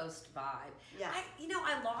East Coast vibe. Yeah.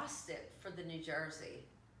 I lost it for the New Jersey.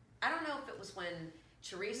 I don't know if it was when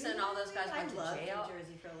Teresa and all those guys went to I loved jail. New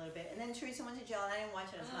Jersey for a little bit, and then Teresa went to jail, and I didn't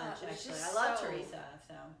watch it as much it was actually. just I love so- Teresa,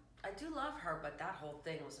 so I do love her, but that whole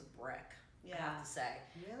thing was a brick. I yeah. have to say.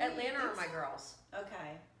 Really? Atlanta are It's- my girls.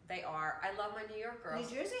 Okay. They are. I love my New York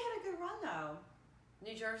girls. New Jersey had a good run though.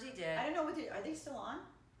 New Jersey did. I don't know are they still on?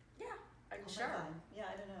 Yeah, I'm Oh my sure. God. Yeah,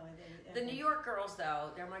 I don't know. The New York girls, though,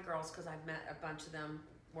 they're my girls because I've met a bunch of them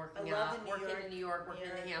working I love out, the New working York- in New York, working in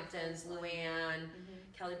the New York, Hamptons, that's fun. Luann,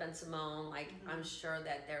 Mhm. Kelly Ben Simone. Like, I'm sure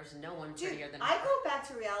that there's no one Dude, prettier than I her. go back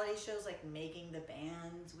to reality shows like Making the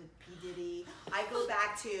Band with P Diddy. I go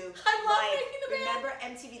back to I love like Making the Band. remember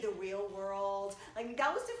MTV The Real World? Like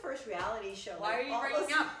that was the first reality show. Why like, are you all bringing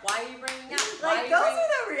those- up? Why are you bringing up? Why Like are you those bringing-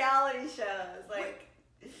 are the reality shows. Like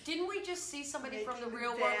Didn't we just see somebody from the Making the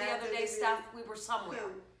real world the Band other and day, the Steph? We were somewhere.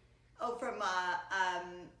 who? Oh,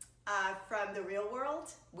 from The Real World.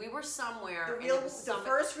 We were somewhere. The and real, it was the somebody-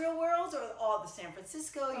 first Real World, or all the San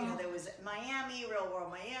Francisco. You know, Oh. there was Miami, Real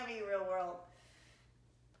World, Miami, Real World.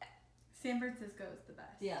 San Francisco is the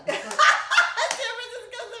best. Yeah. San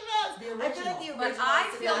Francisco's the best. The I feel like the original. But original I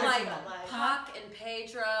is the feel best like one. Puck and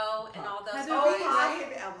Pedro and all those Heather Oh, B, guys.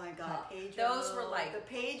 right? oh my God, Puck. Pedro. Those were like- the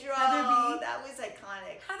Pedro. Heather B. That was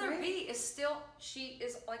iconic. Heather Right? B is still, she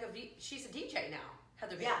is like she's a DJ now.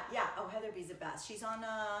 Heather B. Yeah, yeah. Oh, Heather B's the best. She's on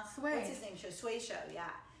Sway. what's his name show? Sway show. Yeah,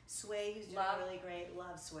 Sway, who's doing Love- really great.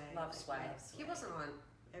 Love Sway. Love Like, Sway. love He wasn't on,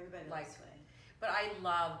 Everybody like- loves Sway. but I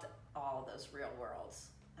loved all those real worlds.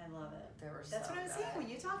 I love it. They were That's so what I'm good. saying. When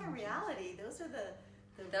you're talking reality, those are the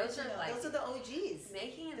Those are original- like- those are the OGs.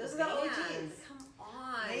 Making Those the are the band. OGs. Come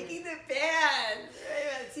on. Making the Band.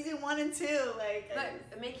 Season 1 and 2. Like.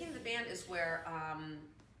 But Making the Band is where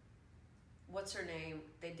what's her name?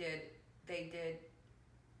 They did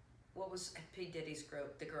what was P. Diddy's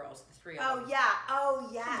group? The girls, the three of Oh them. yeah. Oh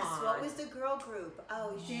yes. Come What on. was the girl group?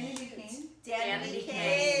 Oh, Danity shoot. Kane? Danity Danity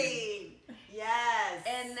Kane. Yes.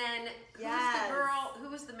 And then Yes. who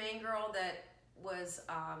was the main girl that was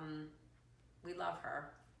we love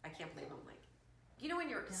her. I can't believe I'm like, you know when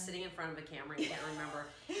you're sitting in front of a camera and you can't remember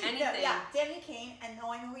anything. Yeah, Danity Kane, and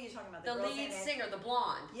no, I know who you're talking about. The girl's lead name is- singer, the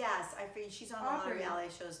blonde. Yes, I feel she's on a lot of Aubrey. reality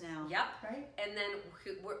shows now. Yep. Right? And then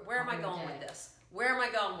where am I Aubrey going Day. with this? Where am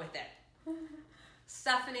I going with it?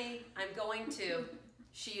 Stephanie, I'm going to.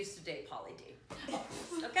 She used to date Pauly D.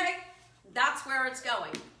 Okay, that's where it's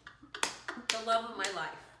going. The love of my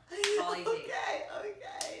life, Pauly D.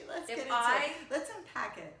 Okay, let's If get into I- it. Let's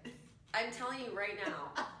unpack it. I'm telling you right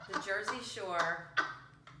now, the Jersey Shore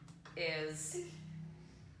is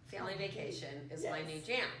Family Vacation is my Yes. new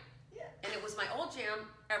jam, Yeah. and it was my old jam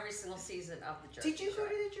every single season of the Jersey Did you Shore. go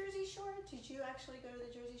to the Jersey Shore? Did you actually go to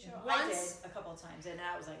the Jersey Shore? Once- I did a couple of times, and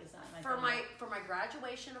I was like, it's not my thing. For my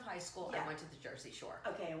graduation of high school, Yeah. I went to the Jersey Shore.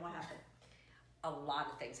 Okay, and what happened? A lot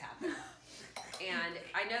of things happened. And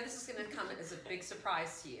I know this is going to come as a big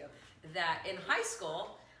surprise to you that in high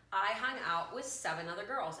school, I hung out with 7 other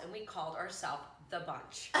girls and we called ourselves the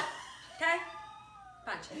Bunch. Okay?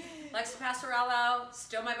 Bunch. Lexi Passarello,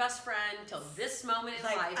 still my best friend till this moment in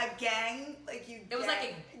Like life. a gang, like you. It was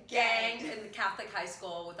like a gang in the Catholic high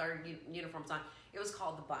school with our uniforms on. It was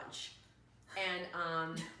called the Bunch.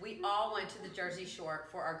 And we all went to the Jersey Shore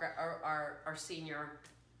for our senior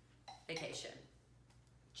vacation.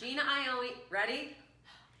 Gina Ione, ready?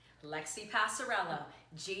 Lexi Passarello,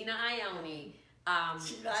 Gina Ione,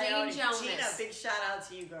 Jane Jonas, Gina, big shout out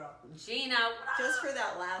to you, girl. Gina, Just for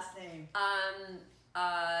that last name.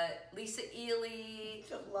 Lisa Ely.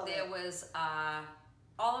 Love There it. was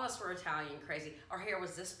all of us were Italian, crazy. Our hair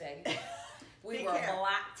was this big. We Big were hair.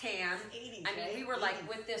 black tan. 80s, I mean, right? we were like 80s.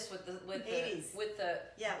 with this, with the 80s. with the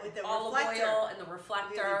Yeah, with the olive reflector. oil and the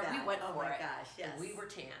reflector. Really We bad. went Oh for my it. gosh, yes. And we were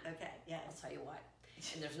tan. Okay, I'll yes. tell you what.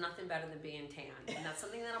 And there's nothing better than being tan. And that's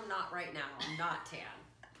something that I'm not right now. I'm not tan.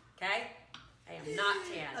 Okay? I am not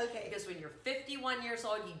tan. Okay. Because when you're 51 years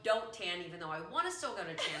old, you don't tan, even though I want to still go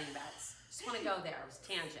to tanning beds. Just want to go there. It was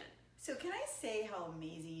tangent. So can I say how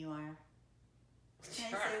amazing you are?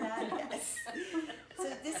 Can Sure. I say that? Yes. So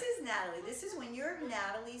this is Natalie. This is when you're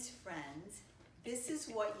Natalie's friend. This is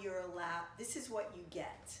what you're allowed. This is what you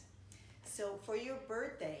get. So for your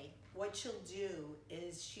birthday, what she'll do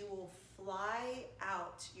is she will fly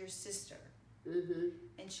out your sister,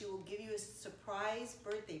 and she will give you a surprise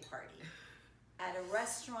birthday party at a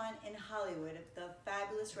restaurant in Hollywood, the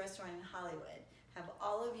fabulous restaurant in Hollywood. Have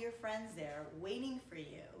all of your friends there waiting for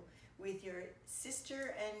you with your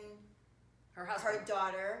sister and Her husband. her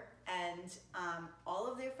daughter and all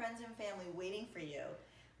of their friends and family waiting for you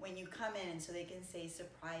when you come in, so they can say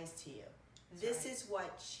surprise to you. This is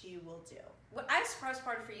what she will do. Well, I have a surprise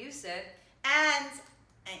party for you, Sid. And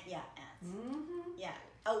yeah, Mm-hmm. yeah.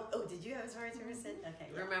 Oh, did you have a surprise for Sid? Okay.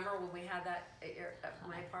 Yeah. Remember when we had that at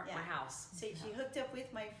my Yeah. my house? So she hooked up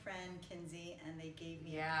with my friend Kinsey, and they gave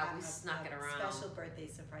me Yeah, a we snuck it around. special birthday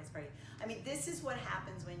surprise party. I mean, this is what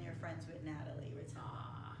happens when you're friends with Natalie Rizzo.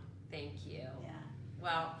 Aw, thank you. Yeah.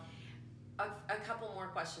 Well, a couple more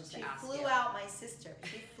questions to She ask flew you. out my sister.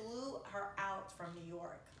 She flew her out from New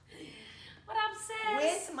York What up,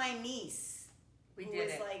 sis? with my niece, We who did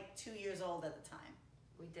was it. like 2 years old at the time.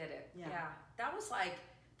 We did it. Yeah. Yeah. That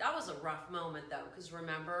was a rough moment though, because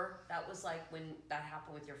remember that was like when that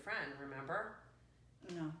happened with your friend. Remember?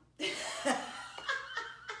 No.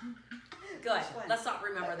 Good. Which one? Let's not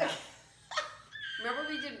remember that. Remember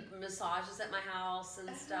we did massages at my house and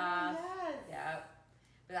stuff. Yes. Yeah.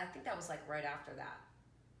 But I think that was like right after that.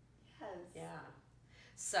 Yes. Yeah.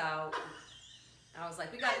 So I was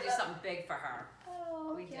like, we got to do something big for her.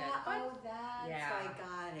 Oh, We did. yeah. But- Oh, that's Yeah. I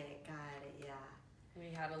got it. Yeah.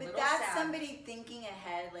 We had a But little that's sad. somebody thinking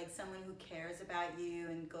ahead, like someone who cares about you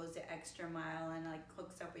and goes the extra mile and like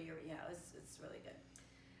hooks up with your, it's really good.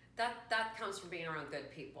 That comes from being around good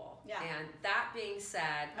people. Yeah. And that being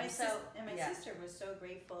said, My I'm sis- so and my yeah. sister was so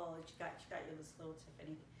grateful. She got you this little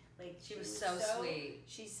Tiffany. Like She was so sweet.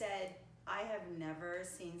 She said, "I have never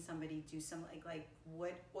seen somebody do something like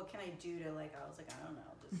what can I do to like?" I was like, "I don't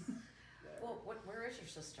know." Just Well, where is your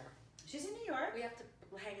sister? she's in New York. We have to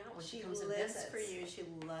hang out when she, She comes and lives visits. for you. She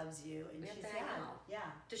loves you, and We have she's to hang out. Yeah,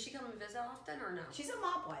 Does she come and visit often or no? she's a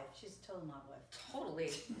mob wife. She's a total mob wife.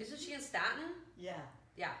 Totally. Isn't she in Staten? Yeah,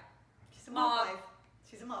 Yeah. she's a Mob. mob wife.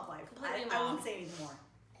 She's a mob wife. Completely I won't mob. say anything more.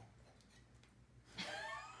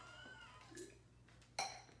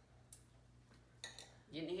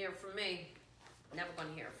 You didn't hear from me. Never gonna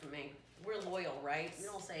hear from me. We're loyal, right? We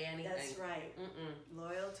don't say anything. That's right. Mm-mm.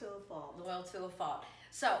 Loyal to a fault. Loyal to a fault.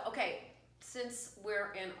 So, okay, since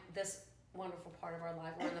we're in this wonderful part of our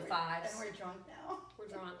life, we're in the fives. And we're drunk now. We're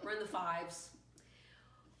drunk. We're in the fives.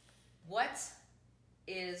 What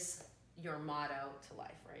is your motto to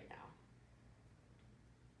life right now?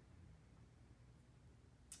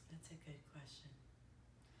 That's a good question.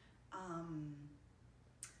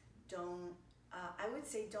 Don't. I would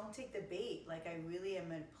say don't take the bait. Like I really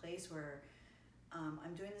am at a place where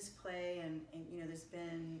I'm doing this play, and there's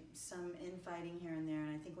been some infighting here and there,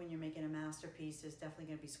 and I think when you're making a masterpiece, there's definitely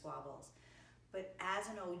going to be squabbles. But as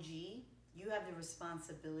an OG, you have the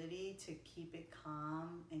responsibility to keep it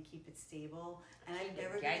calm and keep it stable. And I've Keep it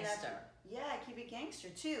never been gangster. that. Yeah, keep it gangster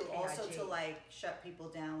too. KIG. Also to like shut people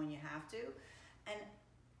down when you have to, and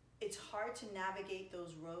it's hard to navigate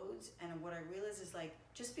those roads. And what I realize is like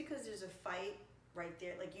just because there's a fight right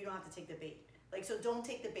there, like you don't have to take the bait. Like so, don't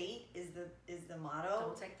take the bait is the motto.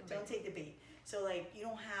 Don't take the bait. Don't take the bait. So like you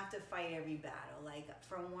don't have to fight every battle. Like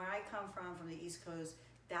from where I come from the East Coast,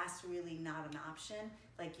 that's really not an option.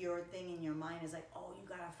 Like your thing in your mind is like, oh, you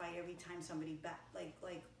gotta fight every time somebody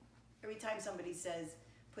like every time somebody says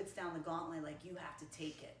puts down the gauntlet, like you have to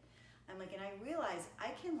take it. I'm like, and I realize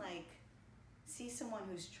I can like see someone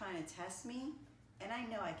who's trying to test me, and I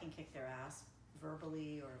know I can kick their ass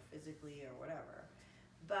verbally or physically or whatever.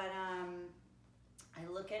 But I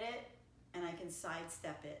look at it and I can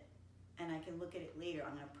sidestep it, and I can look at it later.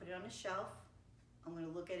 I'm gonna put it on a shelf. I'm gonna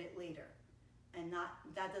look at it later, and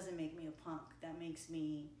that doesn't make me a punk. That makes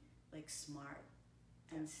me like smart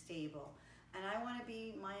and stable. And I want to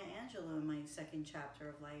be Maya Angelou in my second chapter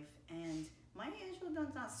of life. And Maya Angelou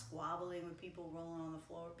does not squabbling with people rolling on the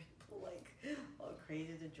floor, people like all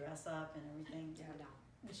crazy to dress up and everything. Yeah,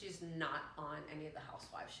 no. She's not on any of the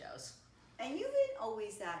housewife shows. And you've been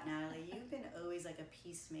always that, Natalie. You've been always like a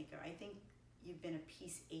peacemaker. I think you've been a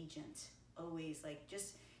peace agent. Always like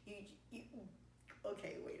just you.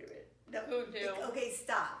 Okay, wait a minute. No, Who knew? Okay,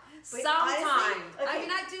 stop. But Sometimes. honestly, I mean,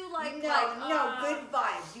 I do like good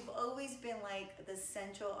vibes. You've always been like the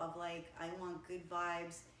central of like I want good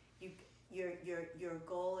vibes. Your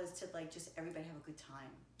goal is to like just everybody have a good time.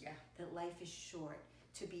 Yeah. That life is short.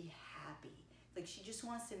 To be happy. Like she just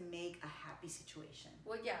wants to make a happy situation.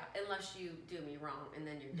 Well, yeah, unless you do me wrong and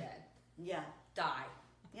then you're dead. Yeah. Die.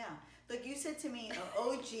 Yeah. Like you said to me, an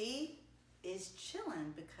OG is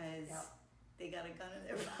chilling because Yep. they got a gun in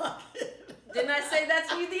their pocket. Didn't I say that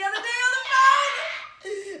to you the other day on the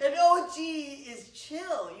phone? An OG is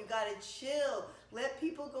chill. You gotta chill. Let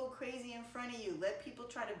people go crazy in front of you. Let people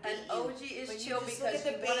try to bait An you. OG But is you chill just look because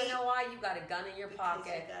at you the want to bait know why? You got a gun in your because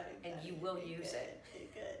pocket you got a and gun. you will You're use good. it.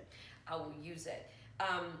 You're good. I will use it.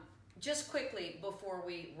 just quickly before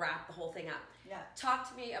we wrap the whole thing up, Yeah. talk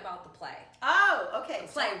to me about the play. Oh, okay.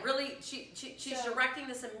 Play, really, she's so- directing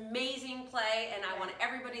this amazing play, and I Right. want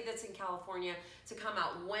everybody that's in California to come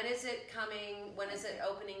out. When is it coming? When is it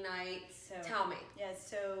opening night? So- Tell me. Yeah,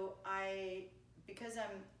 so because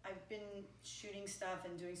I've been shooting stuff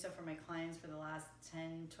and doing stuff for my clients for the last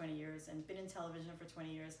 10, 20 years and been in television for 20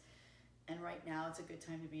 years. And right now it's a good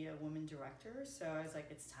time to be a woman director. So I was like,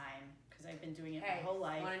 it's time because I've been doing it my whole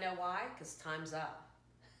life. Want to know why? Because time's up.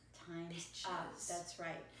 Time's up. Bitches. That's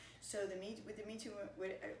right. So with the Me Too,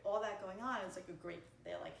 with all that going on, it's like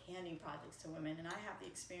they're like handing projects to women, and I have the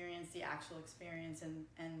experience, the actual experience, and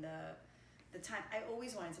the time. I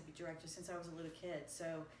always wanted to be director since I was a little kid,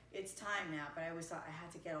 so it's time now. But I always thought I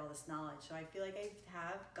had to get all this knowledge. So I feel like I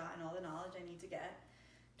have gotten all the knowledge I need to get.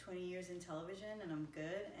 20 years in television, and I'm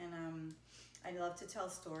good. And I love to tell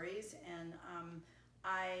stories, and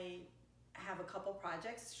I have a couple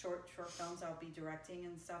projects, short films I'll be directing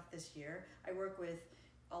and stuff this year. I work with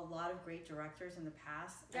a lot of great directors in the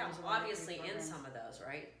past. and Yeah, there's a lot of great obviously in programs. some of those,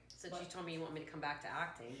 right? Since you What? told me you want me to come back to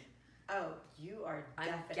acting, Oh, you are I'm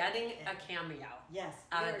definitely getting in. a cameo Yes.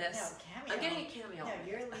 out of you're- this. No, cameo. I'm getting a cameo. No,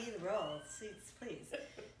 your lead role, please.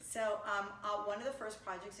 So, one of the first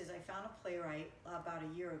projects is I found a playwright about a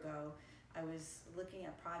year ago. I was looking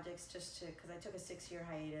at projects because I took a 6-year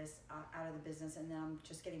hiatus out of the business, and then I'm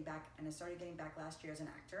just getting back, and I started getting back last year as an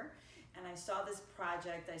actor. And I saw this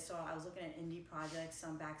project. I was looking at indie projects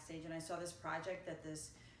on Backstage, and I saw this project that this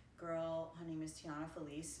girl, her name is Tiana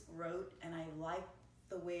Felice, wrote, and I liked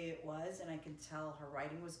the way it was, and I could tell her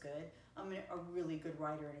writing was good. I'm a really good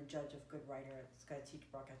writer and a judge of good writer. It's got to teach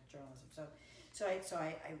broadcast journalism. So I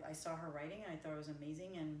saw her writing, and I thought it was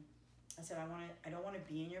amazing, and I said, I don't want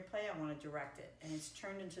to be in your play, I want to direct it. And it's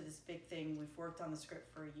turned into this big thing. We've worked on the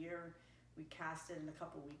script for a year. We cast it a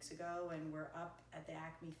couple weeks ago, and we're up at the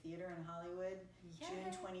Acme Theater in Hollywood,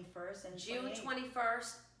 June 21st and June 28th.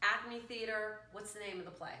 21st, Acme Theater. What's the name of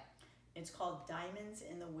the play? It's called Diamonds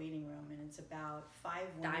in the Waiting Room, and it's about 5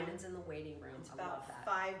 women. Diamonds in the Waiting Room. It's I love about that.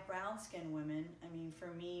 5 brown-skinned women. I mean, for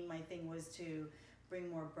me, my thing was to bring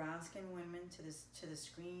more brown-skinned women to the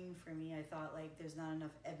screen. For me, I thought like there's not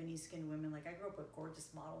enough ebony-skinned women. Like I grew up with gorgeous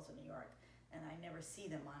models in New York, and I never see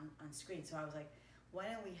them on screen. So I was like, why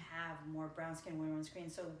don't we have more brown-skinned women on screen?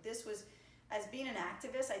 So this was, as being an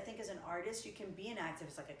activist, I think as an artist, you can be an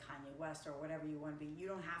activist like a Kanye West or whatever you want to be. You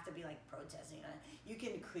don't have to be like protesting. You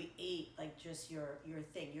can create like just your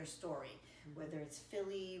thing, your story. Whether it's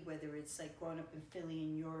Philly, whether it's like growing up in Philly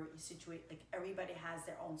and your situation, like everybody has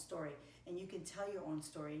their own story, and you can tell your own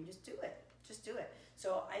story and just do it. Just do it.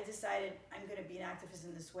 So I decided I'm going to be an activist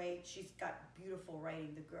in this way. She's got beautiful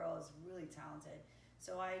writing. The girl is really talented.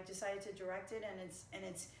 So I decided to direct it, and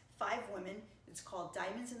it's 5 women. It's called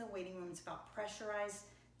Diamonds in the Waiting Room. It's about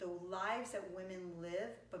the lives that women live,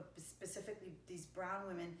 but specifically these brown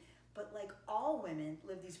women. But like all women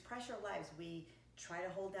live these pressure lives. We try to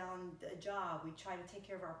hold down a job. We try to take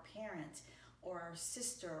care of our parents or our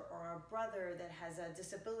sister or our brother that has a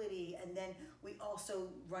disability, and then we also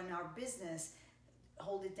run our business,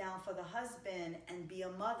 hold it down for the husband, and be a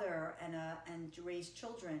mother and raise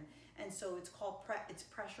children. And so it's called it's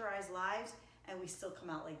pressurized lives, and we still come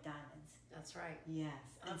out like diamonds. That's right. Yes,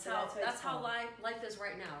 and That's so how, that's what that's it's how called. life is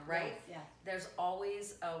right now, right? Yes, yeah, There's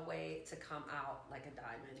always a way to come out like a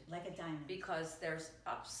diamond. like a diamond. Because there's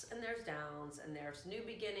ups and there's downs, and there's new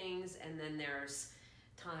beginnings, and then there's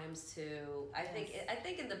times to. I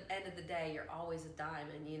think in the end of the day, you're always a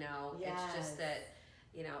diamond. You know, it's just Yes.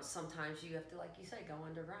 that sometimes you have to, like you say, go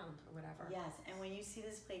underground or whatever. Yes, and when you see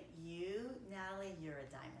this plate, Natalie, you're a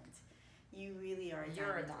diamond. You really are a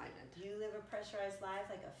You're a diamond. diamond. You live a pressurized life,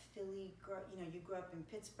 like a Philly girl. You grew up in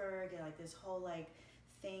Pittsburgh, and like this whole like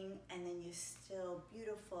thing, and then you're still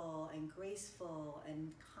beautiful and graceful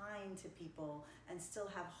and kind to people, and still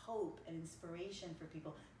have hope and inspiration for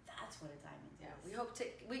people. That's what a diamond is.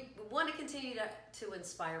 Yeah, we want to continue to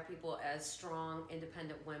inspire people as strong,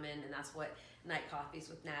 independent women, and that's what Night Coffees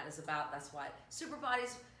with Nat is about. That's what Super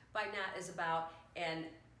Bodies by Nat is about. And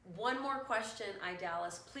one more question,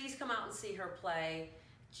 Dallas. Please come out and see her play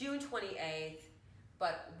June 28th.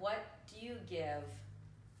 But what do you give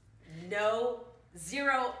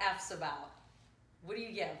 0 F's about? What do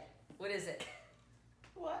you give? What is it?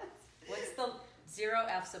 What? What's the 0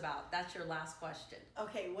 F's about? That's your last question.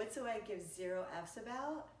 Okay, what's the way I give 0 F's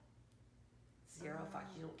about? 0 fuck.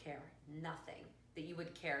 You don't care. Nothing that you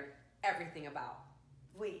would care everything about.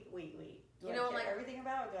 Wait. Do You I know, care like- everything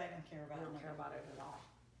about, or do I don't care about You it? don't care about it at all.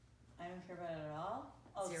 I don't care about it at all.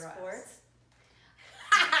 Oh, 0 F's. sports.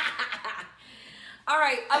 All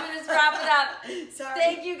right, I'm gonna wrap it up. Sorry.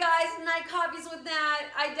 Thank you guys. Night Coffees with Nat.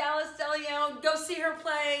 Idalis De Leon. Go see her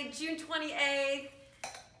play June 28th.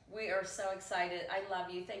 We are so excited. I love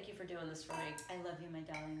you. Thank you for doing this for me. I love you, my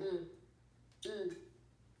darling.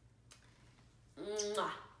 Mwah.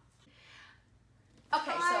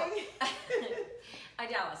 Okay, Hi. so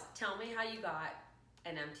Idalis, tell me how you got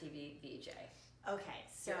an MTV VJ. Okay,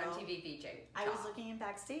 so Your MTV VJ. I was job. looking in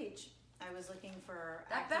backstage. I was looking for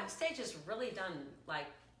That acting- backstage has really done like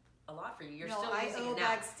a lot for you. You're no, still I using owe it now.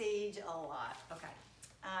 backstage a lot. Okay.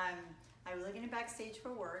 I was looking at backstage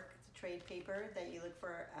for work. It's a trade paper that you look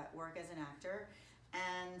for at work as an actor,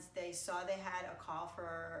 and they saw they had a call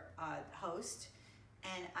for a host,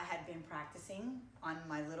 and I had been practicing on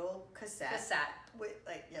my little cassette. With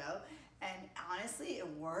and honestly it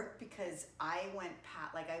worked because I went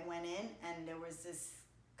in and there was this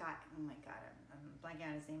guy, oh my god, I'm blanking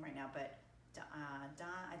on his name right now, but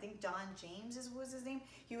I think Don James was his name.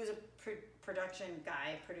 He was a producer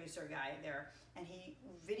guy there, and he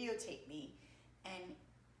videotaped me, and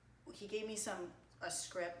he gave me a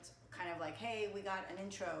script, kind of like, hey, we got an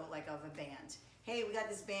intro like of a band, hey, we got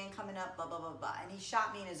this band coming up, blah blah blah blah, and he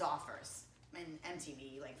shot me in his office in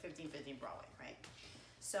MTV, like 1515 Broadway, right?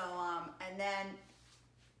 So, and then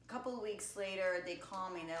a couple of weeks later, they call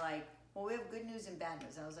me and they're like, well, we have good news and bad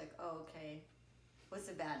news. I was like, oh, okay. What's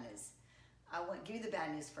the bad news? Give me the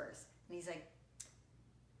bad news first. And he's like,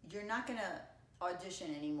 you're not going to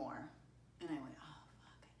audition anymore. And I went, oh,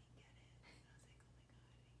 fuck, I didn't get it. I was like,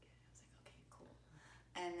 oh my God, I didn't get it. I was like, okay, cool.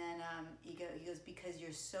 And then he goes, because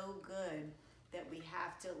you're so good that we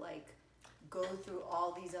have to like go through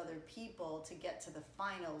all these other people to get to the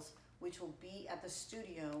finals, which will be at the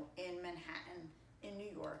studio in Manhattan, in New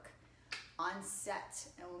York, on set,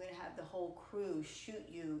 and we're gonna have the whole crew shoot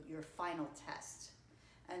you your final test.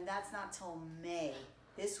 And that's not till May.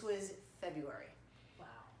 This was February. Wow.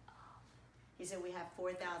 He said we have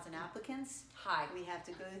 4,000 applicants. Hi. We have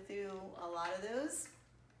to go through a lot of those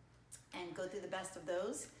and go through the best of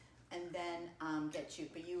those and then get you.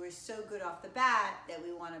 But you were so good off the bat that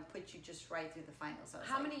we want to put you just right through the finals.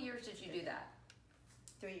 How many years did you do that?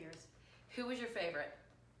 3 years. Who was your favorite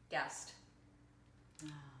guest?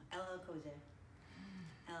 LL Cool J.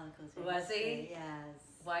 LL Cool J. Was he? Yes.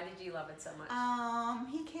 Why did you love it so much?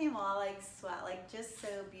 He came all like sweat, like just so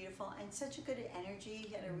beautiful and such a good energy.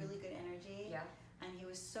 He had a really good energy. Yeah. And he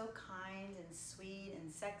was so kind and sweet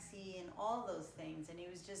and sexy and all those things. And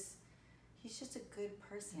he's just a good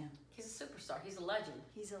person. He's a superstar. He's a legend.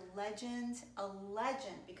 He's a legend,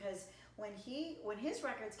 because when his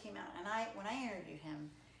records came out and when I interviewed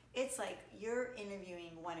him, it's like you're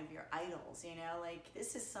interviewing one of your idols, like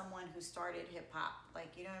this is someone who started hip hop,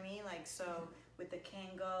 like, you know what I mean? Like, so with the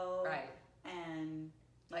Kango, Right. And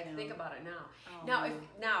think about it now. Oh.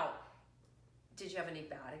 Now, did you have any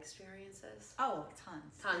bad experiences? Oh,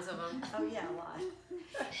 tons. Tons of them. Oh yeah, a lot.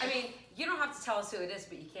 I mean, you don't have to tell us who it is,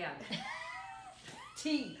 but you can.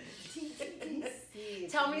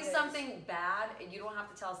 Tell me something bad, and you don't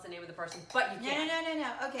have to tell us the name of the person, but you can.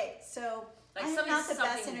 No. Okay, so Like I am something- not the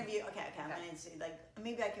best something- interview. Okay, I'm Okay. gonna say, like,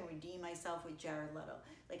 maybe I can redeem myself with Jared Leto.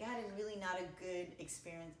 Like, I had not a good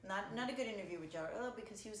experience, not a good interview with Jared Leto,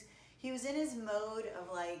 because he was in his mode of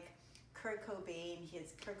like Kurt Cobain.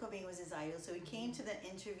 Kurt Cobain was his idol, so he came to the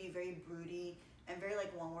interview very broody and very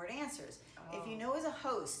like one-word answers. If you know, as a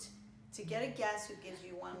host, to get a guest who gives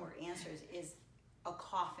you one-word answers is a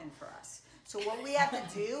coffin for us. So what we have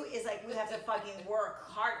to do is like we have to fucking work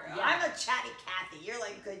harder. Yeah. I'm a chatty Cathy. You're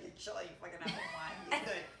like good. You're chill. You fucking have wine. You're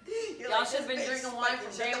good. You're Y'all like, should have this been bitch drinking wine fucking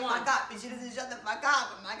from shut day the one. Fuck up. And she doesn't shut the fuck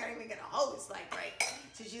up. I'm not gonna even get a host. Like, right.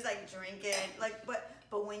 So she's like drinking. Like, but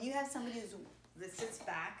when you have somebody that sits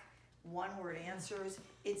back, one word answers,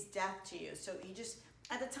 it's death to you. So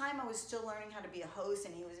at the time I was still learning how to be a host,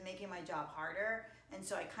 and he was making my job harder, and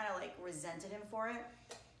so I kind of like resented him for it.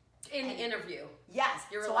 In the interview. Yes.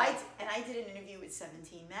 You were so like- I did an interview with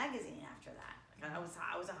 17 magazine after that. Like, I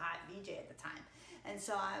was a hot VJ at the time, and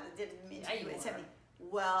so I did an interview you with were. 17.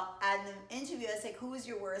 Well, at the interview, I was like, "Who was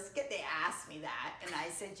your worst?" They asked me that, and I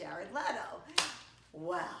said Jared Leto.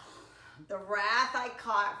 Well, the wrath I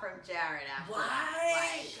caught from Jared after that,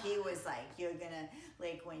 like, he was like, "You're gonna,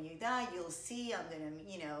 like, when you die, you'll see. I'm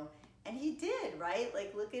gonna, and he did, right?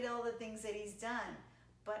 Like, look at all the things that he's done.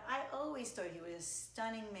 But I always thought he was a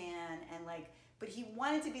stunning man, and like, but he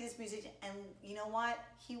wanted to be this musician, and you know what?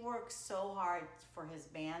 He worked so hard for his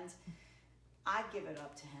band. I give it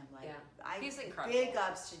up to him. Like, Yeah. He's incredible. Big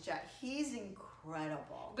ups to Jack. He's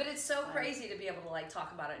incredible. But it's so crazy to be able to like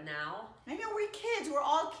talk about it now. I know we're kids. We're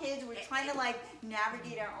all kids. We're trying to like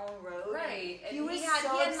navigate our own road. Right. And He was had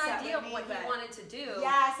so an upset idea with of me, what he but- wanted to do.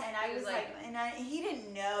 Yes, and I He was was like, he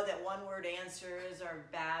didn't know that one word answers are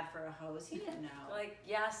bad for a host. He didn't know. Like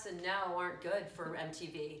yes and no aren't good for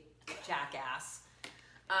MTV, jackass.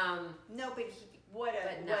 No, but what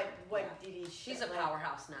did he? She's shit, a like-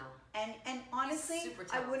 powerhouse now. And honestly, super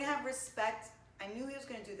I wouldn't talented. have respect. I knew he was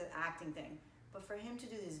going to do the acting thing, but for him to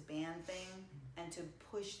do this band thing and to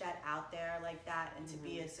push that out there like that and to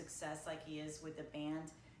be a success like he is with the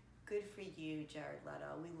band, good for you, Jared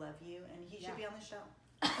Leto. We love you, and he should be on the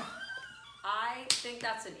show. I think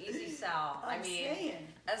that's an easy sell. I'm I mean, saying,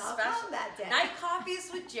 I'll especially come that day. night coffees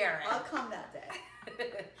with Jared. I'll come that day.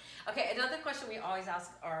 Okay, another question we always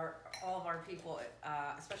ask all of our people,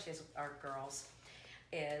 especially as our girls,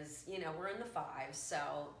 is we're in the 5s.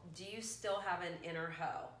 So, do you still have an inner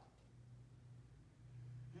hoe?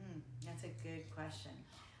 That's a good question.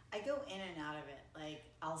 I go in and out of it. Like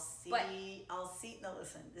I'll see. No,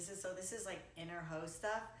 listen. This is like inner hoe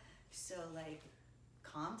stuff. So like,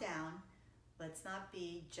 calm down. Let's not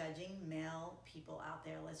be judging male people out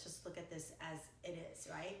there. Let's just look at this as it is,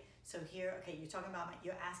 right? So here, okay,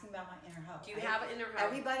 you're asking about my inner hoe. Do you have an inner hoe?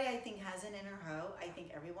 Everybody, I think, has an inner hoe. I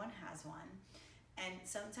think everyone has one. And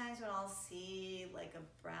sometimes when I'll see like a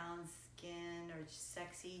brown skin or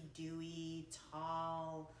sexy, dewy,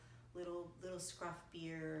 tall, little scruff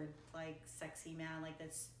beard, like sexy man, like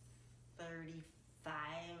that's 35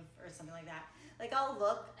 or something like that. Like I'll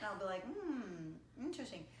look and I'll be like,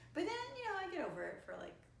 interesting. But then I get over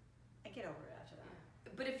it after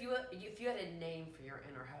that. But if you had a name for your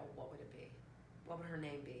inner hoe, what would it be? What would her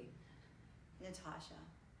name be? Natasha.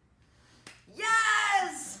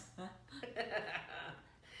 Yes.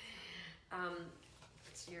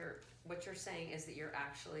 What you're saying is that you're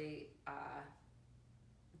actually,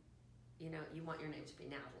 you want your name to be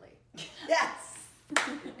Natalie. Yes.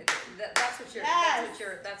 That's what you're. Yes.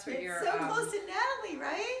 That's what It's you're. so close to Natalie,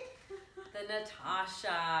 right? The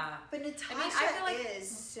Natasha. But Natasha I feel like- is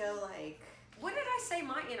so like. What did I say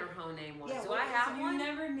my inner hoe name was? Yeah, Do what I is have You one?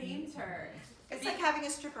 never named her. It's like having a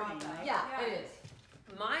stripper name, right? Yeah, Yeah. it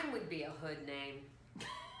is. Mine would be a hood name.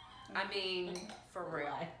 I mean, for real.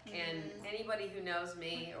 Why? And anybody who knows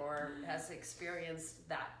me or has experienced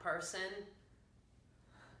that person,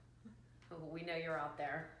 we know you're out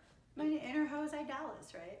there. My inner hoe is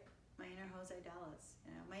Idalis, right? My inner hoe is Idalis.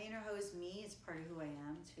 My inner hoe is me. It's part of who I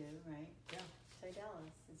am too, right? Yeah. It's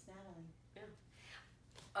Idalis. It's Natalie.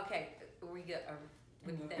 Okay, we get.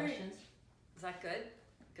 Any more there. questions? Is that good?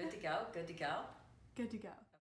 Good to go. Good to go. Good to go.